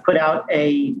put out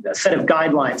a set of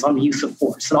guidelines on the use of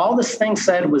force. And all this thing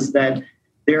said was that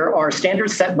there are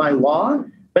standards set by law,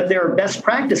 but there are best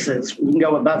practices. We can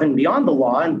go above and beyond the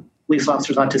law, and police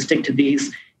officers ought to stick to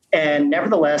these. And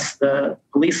nevertheless, the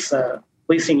police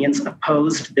unions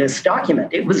opposed this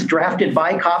document. It was drafted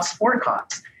by cops for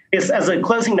cops. As a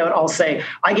closing note, I'll say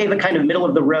I gave a kind of middle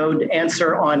of the road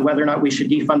answer on whether or not we should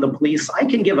defund the police. I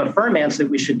can give a firm answer that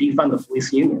we should defund the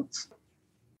police unions.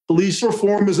 Police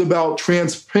reform is about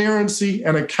transparency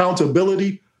and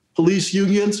accountability. Police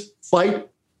unions fight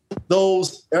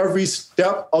those every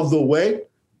step of the way.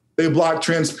 They block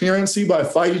transparency by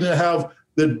fighting to have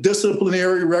the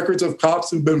disciplinary records of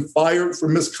cops who've been fired for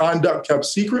misconduct kept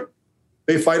secret.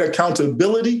 They fight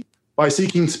accountability by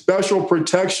seeking special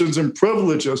protections and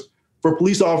privileges for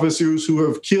police officers who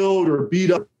have killed or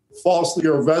beat up, falsely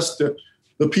arrested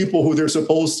the people who they're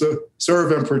supposed to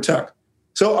serve and protect.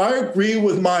 So I agree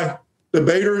with my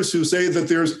debaters who say that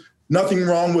there's nothing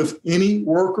wrong with any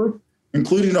worker,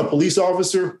 including a police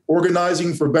officer,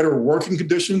 organizing for better working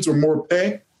conditions or more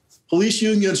pay. Police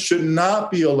unions should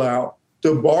not be allowed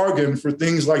to bargain for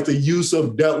things like the use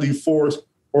of deadly force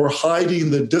or hiding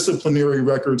the disciplinary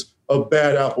records of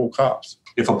bad apple cops.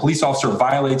 If a police officer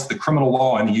violates the criminal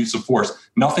law and the use of force,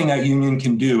 nothing that union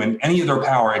can do and any of their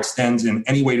power extends in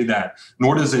any way to that,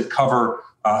 nor does it cover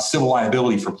civil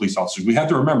liability for police officers. We have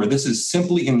to remember this is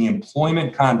simply in the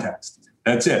employment context.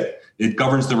 That's it. It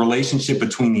governs the relationship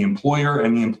between the employer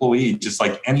and the employee, just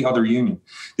like any other union.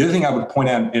 The other thing I would point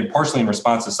out, and partially in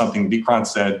response to something Vikram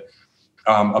said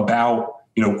about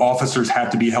officers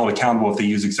have to be held accountable if they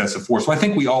use excessive force. So I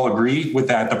think we all agree with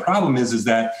that. The problem is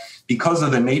that because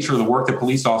of the nature of the work that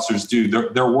police officers do,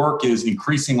 their work is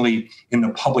increasingly in the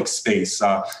public space.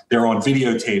 They're on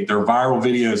videotape. There are viral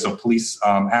videos of police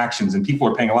actions, and people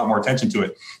are paying a lot more attention to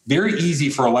it. Very easy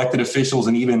for elected officials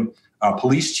and even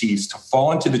police chiefs to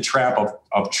fall into the trap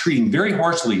of treating very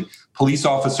harshly police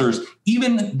officers,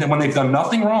 even when they've done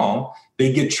nothing wrong.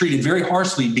 They get treated very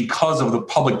harshly because of the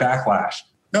public backlash.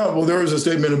 No, well, there was a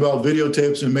statement about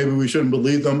videotapes, and maybe we shouldn't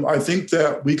believe them. I think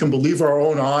that we can believe our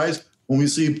own eyes when we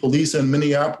see police in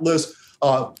Minneapolis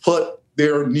put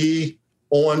their knee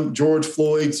on George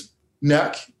Floyd's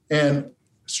neck and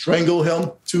strangle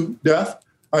him to death.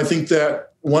 I think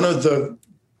that one of the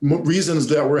reasons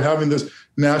that we're having this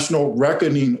national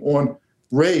reckoning on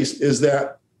race is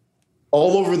that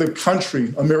all over the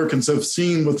country, Americans have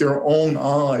seen with their own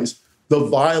eyes the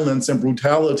violence and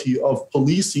brutality of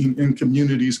policing in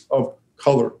communities of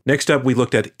color. Next up, we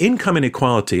looked at income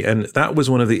inequality, and that was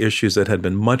one of the issues that had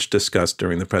been much discussed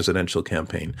during the presidential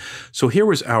campaign. So here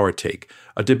was our take,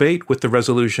 a debate with the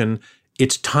resolution,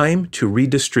 "It's time to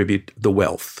redistribute the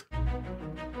wealth."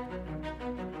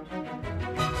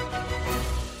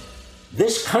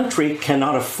 This country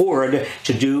cannot afford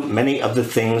to do many of the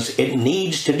things it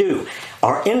needs to do.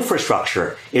 Our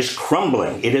infrastructure is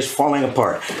crumbling. It is falling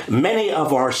apart. Many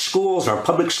of our schools, our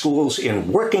public schools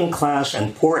in working class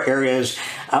and poor areas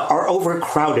are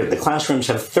overcrowded. The classrooms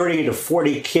have 30 to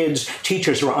 40 kids.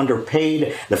 Teachers are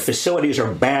underpaid. The facilities are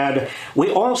bad.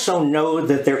 We also know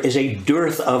that there is a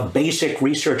dearth of basic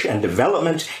research and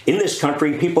development in this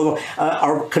country. People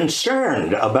are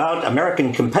concerned about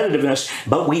American competitiveness,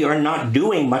 but we are not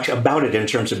doing much about it in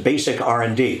terms of basic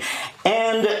R&D.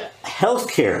 And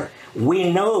healthcare.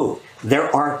 We know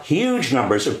there are huge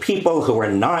numbers of people who are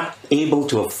not able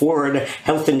to afford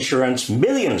health insurance,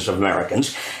 millions of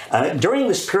Americans. During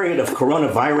this period of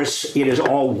coronavirus, it is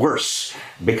all worse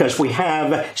because we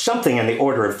have something in the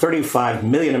order of 35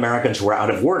 million Americans who are out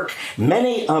of work.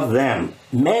 Many of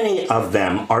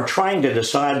them are trying to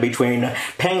decide between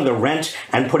paying the rent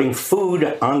and putting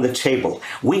food on the table.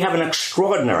 We have an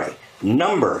extraordinary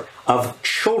number of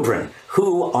children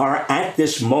who are at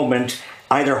this moment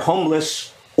either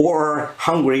homeless or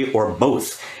hungry or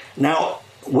both. Now,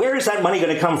 where is that money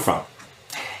going to come from?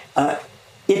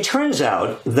 It turns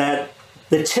out that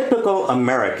the typical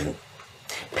American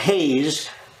pays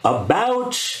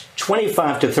about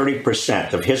 25 to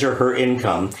 30% of his or her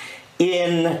income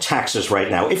in taxes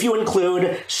right now. If you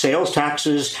include sales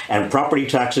taxes and property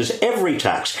taxes, every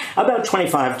tax, about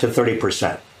 25 to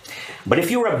 30%. But if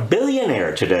you're a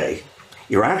billionaire today,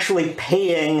 you're actually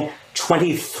paying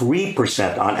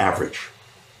 23% on average.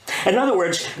 In other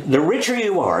words, the richer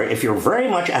you are, if you're very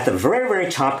much at the very,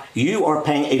 very top, you are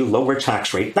paying a lower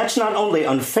tax rate. That's not only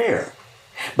unfair,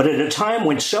 but at a time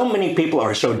when so many people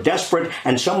are so desperate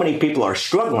and so many people are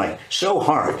struggling so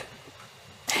hard,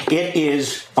 it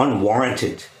is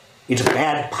unwarranted. It's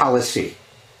bad policy.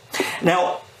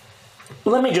 Now,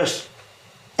 let me just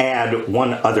add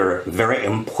one other very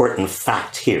important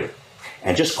fact here,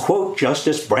 and just quote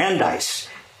Justice Brandeis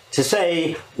to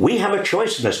say, we have a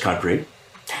choice in this country,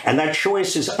 and that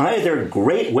choice is either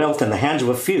great wealth in the hands of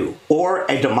a few or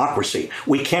a democracy.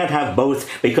 We can't have both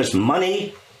because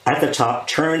money at the top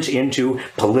turns into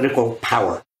political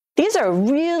power. These are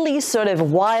really sort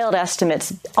of wild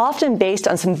estimates, often based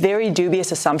on some very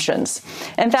dubious assumptions.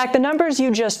 In fact, the numbers you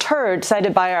just heard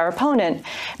cited by our opponent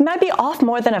might be off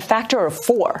more than a factor of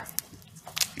 4.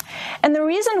 And the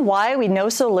reason why we know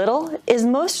so little is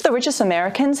most of the richest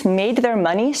Americans made their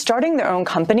money starting their own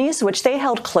companies, which they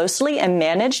held closely and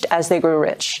managed as they grew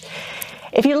rich.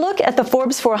 If you look at the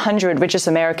Forbes 400 richest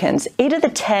Americans, 8 of the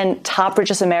 10 top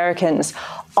richest Americans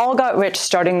all got rich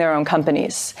starting their own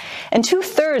companies. And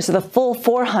 2/3 of the full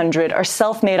 400 are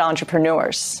self-made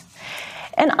entrepreneurs.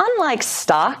 And unlike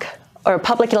stock or a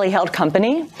publicly held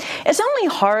company, it's not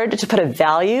only hard to put a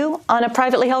value on a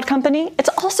privately held company, it's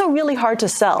also really hard to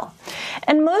sell.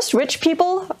 And most rich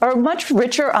people are much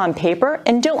richer on paper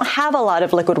and don't have a lot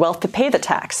of liquid wealth to pay the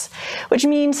tax, which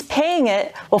means paying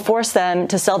it will force them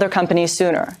to sell their companies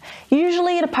sooner,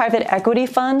 usually to private equity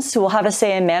funds who will have a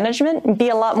say in management and be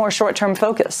a lot more short-term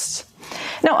focused.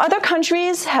 Now, other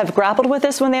countries have grappled with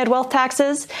this when they had wealth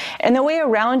taxes, and the way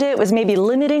around it was maybe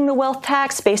limiting the wealth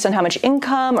tax based on how much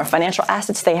income or financial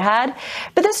assets they had,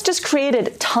 but this just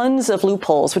created tons of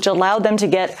loopholes, which allowed them to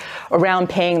get around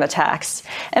paying the tax.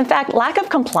 In fact, lack of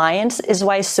compliance is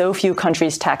why so few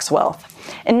countries tax wealth.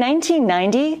 In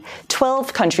 1990,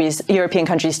 12 countries, European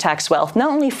countries, tax wealth. Not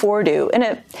only 4 do,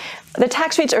 and the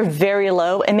tax rates are very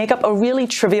low and make up a really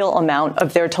trivial amount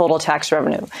of their total tax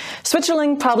revenue.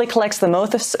 Switzerland probably collects the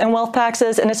most in wealth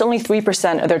taxes, and it's only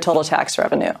 3% of their total tax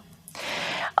revenue.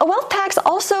 A wealth tax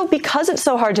also, because it's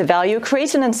so hard to value,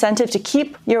 creates an incentive to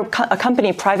keep a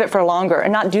company private for longer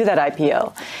and not do that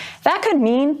IPO. That could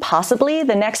mean possibly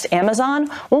the next Amazon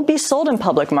won't be sold in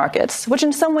public markets, which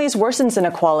in some ways worsens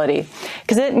inequality,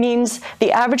 because it means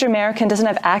the average American doesn't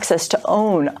have access to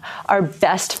own our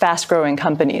best fast-growing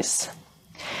companies.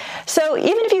 So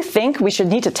even if you think we should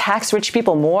need to tax rich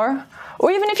people more, or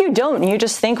even if you don't, and you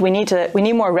just think we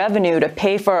need more revenue to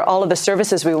pay for all of the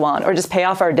services we want, or just pay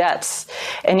off our debts,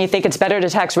 and you think it's better to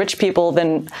tax rich people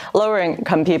than lower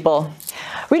income people,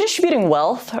 redistributing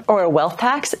wealth or a wealth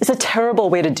tax is a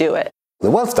terrible way to do it. The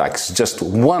wealth tax is just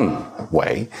one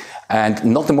way, and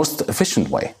not the most efficient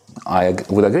way. I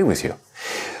would agree with you.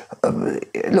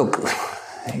 Look,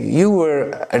 you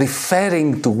were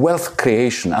referring to wealth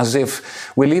creation as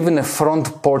if we live in a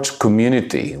front porch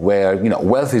community where,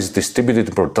 wealth is distributed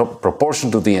in proportion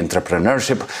to the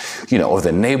entrepreneurship, of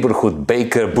the neighborhood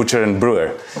baker, butcher, and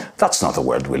brewer. That's not the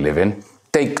world we live in.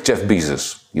 Take Jeff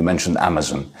Bezos. You mentioned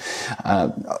Amazon.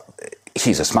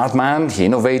 He's a smart man. He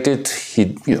innovated. He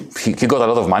got a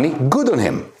lot of money. Good on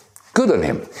him. Good on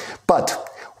him. But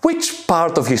which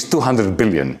part of his 200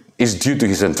 billion is due to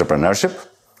his entrepreneurship?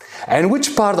 And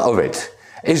which part of it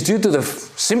is due to the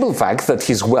simple fact that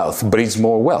his wealth breeds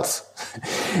more wealth?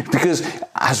 Because,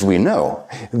 as we know,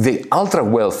 the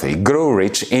ultra-wealthy grow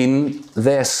rich in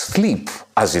their sleep,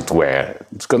 as it were.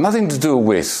 It's got nothing to do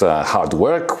with hard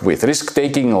work, with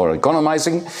risk-taking or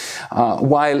economizing,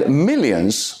 while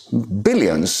millions,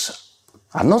 billions,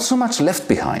 are not so much left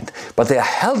behind, but they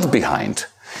are held behind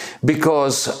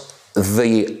because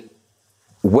the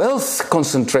wealth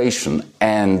concentration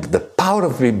and the power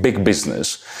of big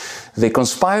business, they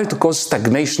conspire to cause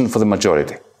stagnation for the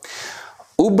majority.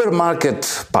 Uber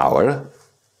market power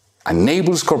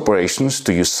enables corporations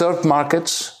to usurp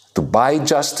markets, to buy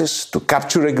justice, to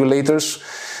capture regulators,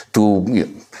 to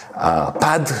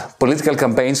pad political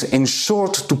campaigns, in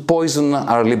short, to poison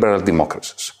our liberal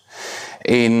democracies.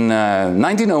 In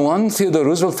 1901, Theodore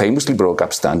Roosevelt famously broke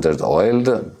up Standard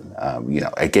Oil,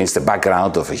 against the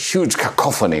background of a huge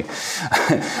cacophony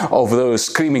of those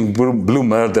screaming blue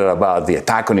murder about the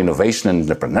attack on innovation and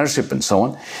entrepreneurship and so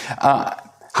on.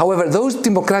 However, those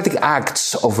democratic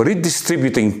acts of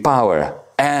redistributing power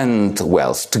and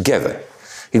wealth together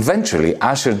eventually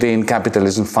ushered in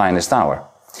capitalism's finest hour.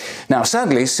 Now,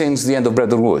 sadly, since the end of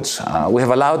Bretton Woods, we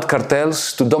have allowed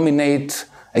cartels to dominate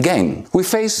again. We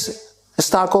face a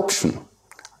stark option.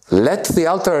 Let the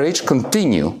ultra-rich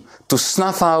continue to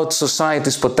snuff out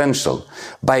society's potential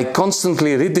by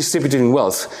constantly redistributing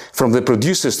wealth from the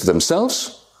producers to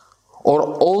themselves, or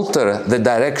alter the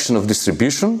direction of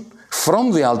distribution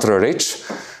from the ultra-rich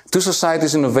to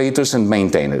society's innovators and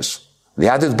maintainers. The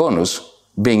added bonus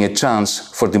being a chance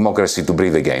for democracy to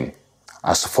breathe again.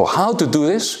 As for how to do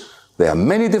this, there are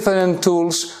many different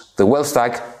tools. The wealth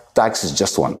tax is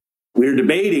just one. We're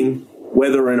debating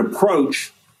whether an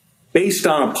approach based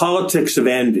on a politics of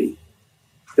envy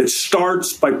that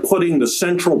starts by putting the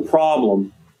central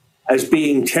problem as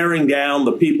being tearing down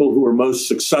the people who are most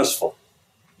successful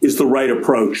is the right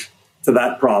approach to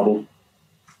that problem.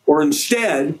 Or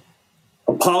instead,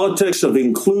 a politics of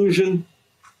inclusion,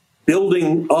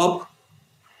 building up,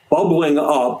 bubbling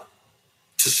up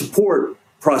to support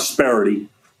prosperity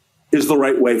is the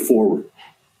right way forward.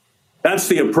 That's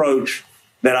the approach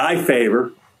that I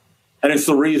favor, and it's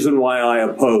the reason why I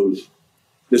oppose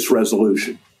this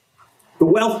resolution. The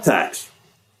wealth tax.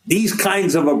 These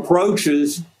kinds of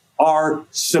approaches are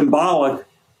symbolic.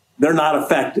 They're not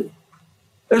effective.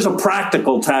 There's a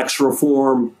practical tax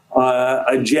reform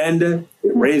agenda.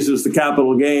 It raises the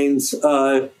capital gains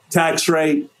tax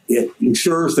rate. It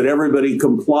ensures that everybody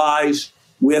complies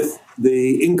with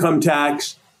the income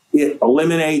tax. It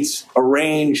eliminates a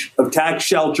range of tax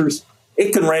shelters.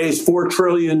 It can raise $4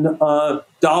 trillion,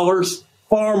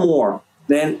 far more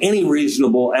than any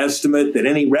reasonable estimate that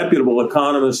any reputable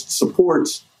economist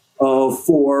supports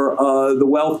for the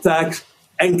wealth tax,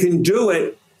 and can do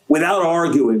it without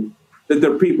arguing that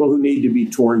there are people who need to be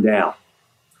torn down.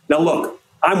 Now, look,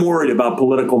 I'm worried about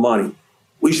political money.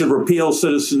 We should repeal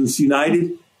Citizens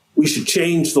United. We should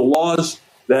change the laws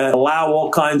that allow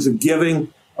all kinds of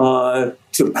giving to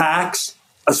PACs,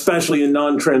 especially in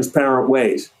non-transparent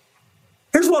ways.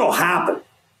 Here's what will happen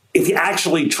if you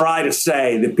actually try to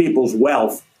say that people's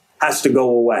wealth has to go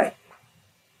away.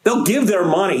 They'll give their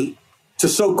money to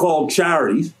so-called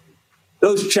charities.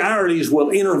 Those charities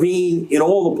will intervene in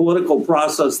all the political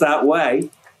process that way.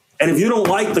 And if you don't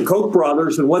like the Koch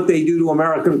brothers and what they do to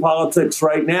American politics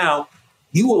right now,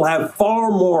 you will have far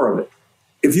more of it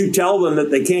if you tell them that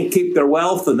they can't keep their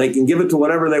wealth and they can give it to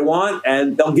whatever they want,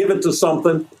 and they'll give it to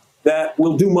something that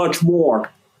will do much more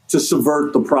to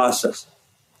subvert the process.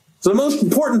 So the most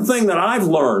important thing that I've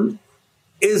learned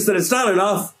is that it's not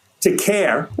enough to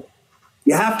care.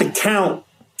 You have to count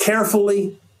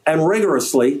carefully and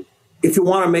rigorously if you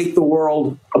want to make the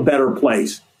world a better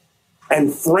place.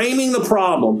 And framing the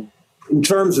problem in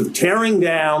terms of tearing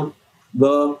down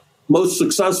the most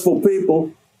successful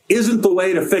people isn't the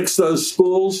way to fix those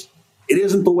schools. It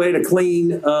isn't the way to clean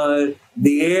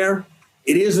the air.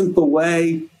 It isn't the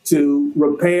way to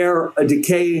repair a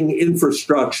decaying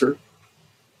infrastructure.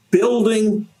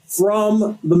 Building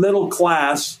from the middle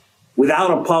class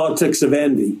without a politics of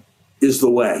envy is the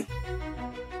way.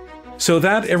 So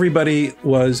that, everybody,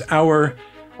 was our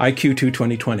IQ2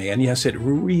 2020. And yes, it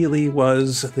really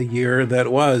was the year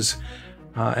that was.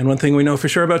 And one thing we know for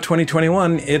sure about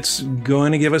 2021, it's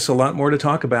going to give us a lot more to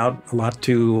talk about, a lot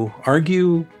to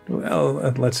argue, well,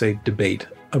 let's say debate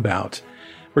about.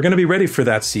 We're going to be ready for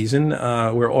that season.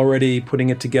 We're already putting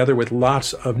it together with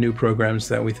lots of new programs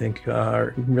that we think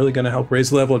are really going to help raise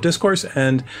the level of discourse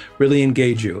and really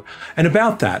engage you. And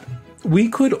about that, we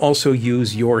could also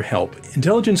use your help.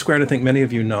 Intelligence Squared, I think many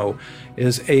of you know,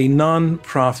 is a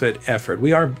nonprofit effort.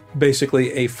 We are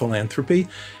basically a philanthropy,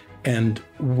 and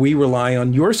we rely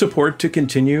on your support to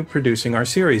continue producing our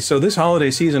series. So this holiday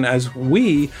season, as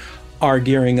we are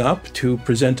gearing up to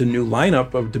present a new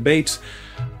lineup of debates,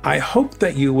 I hope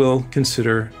that you will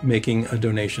consider making a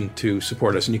donation to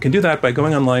support us. And you can do that by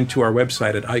going online to our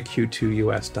website at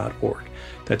iq2us.org.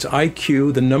 That's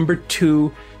IQ, the number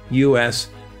 2,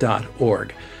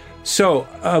 us.org. So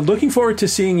looking forward to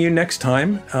seeing you next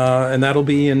time, and that'll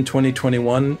be in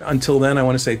 2021. Until then, I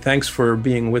want to say thanks for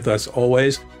being with us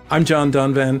always. I'm John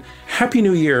Donvan. Happy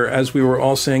New Year, as we were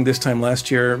all saying this time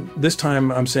last year. This time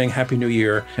I'm saying Happy New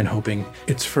Year and hoping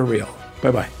it's for real.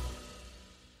 Bye-bye.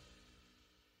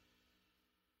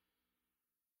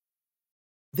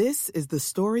 This is the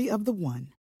story of the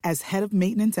one. As head of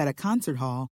maintenance at a concert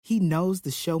hall, he knows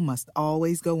the show must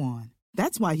always go on.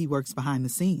 That's why he works behind the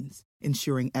scenes,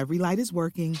 ensuring every light is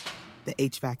working, the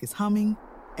HVAC is humming,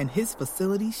 and his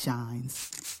facility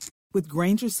shines. With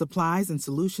Grainger's supplies and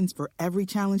solutions for every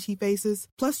challenge he faces,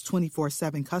 plus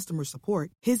 24/7 customer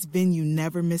support, his venue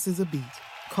never misses a beat.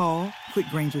 Call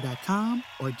quickgrainger.com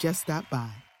or just stop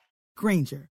by.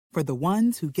 Grainger, for the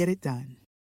ones who get it done.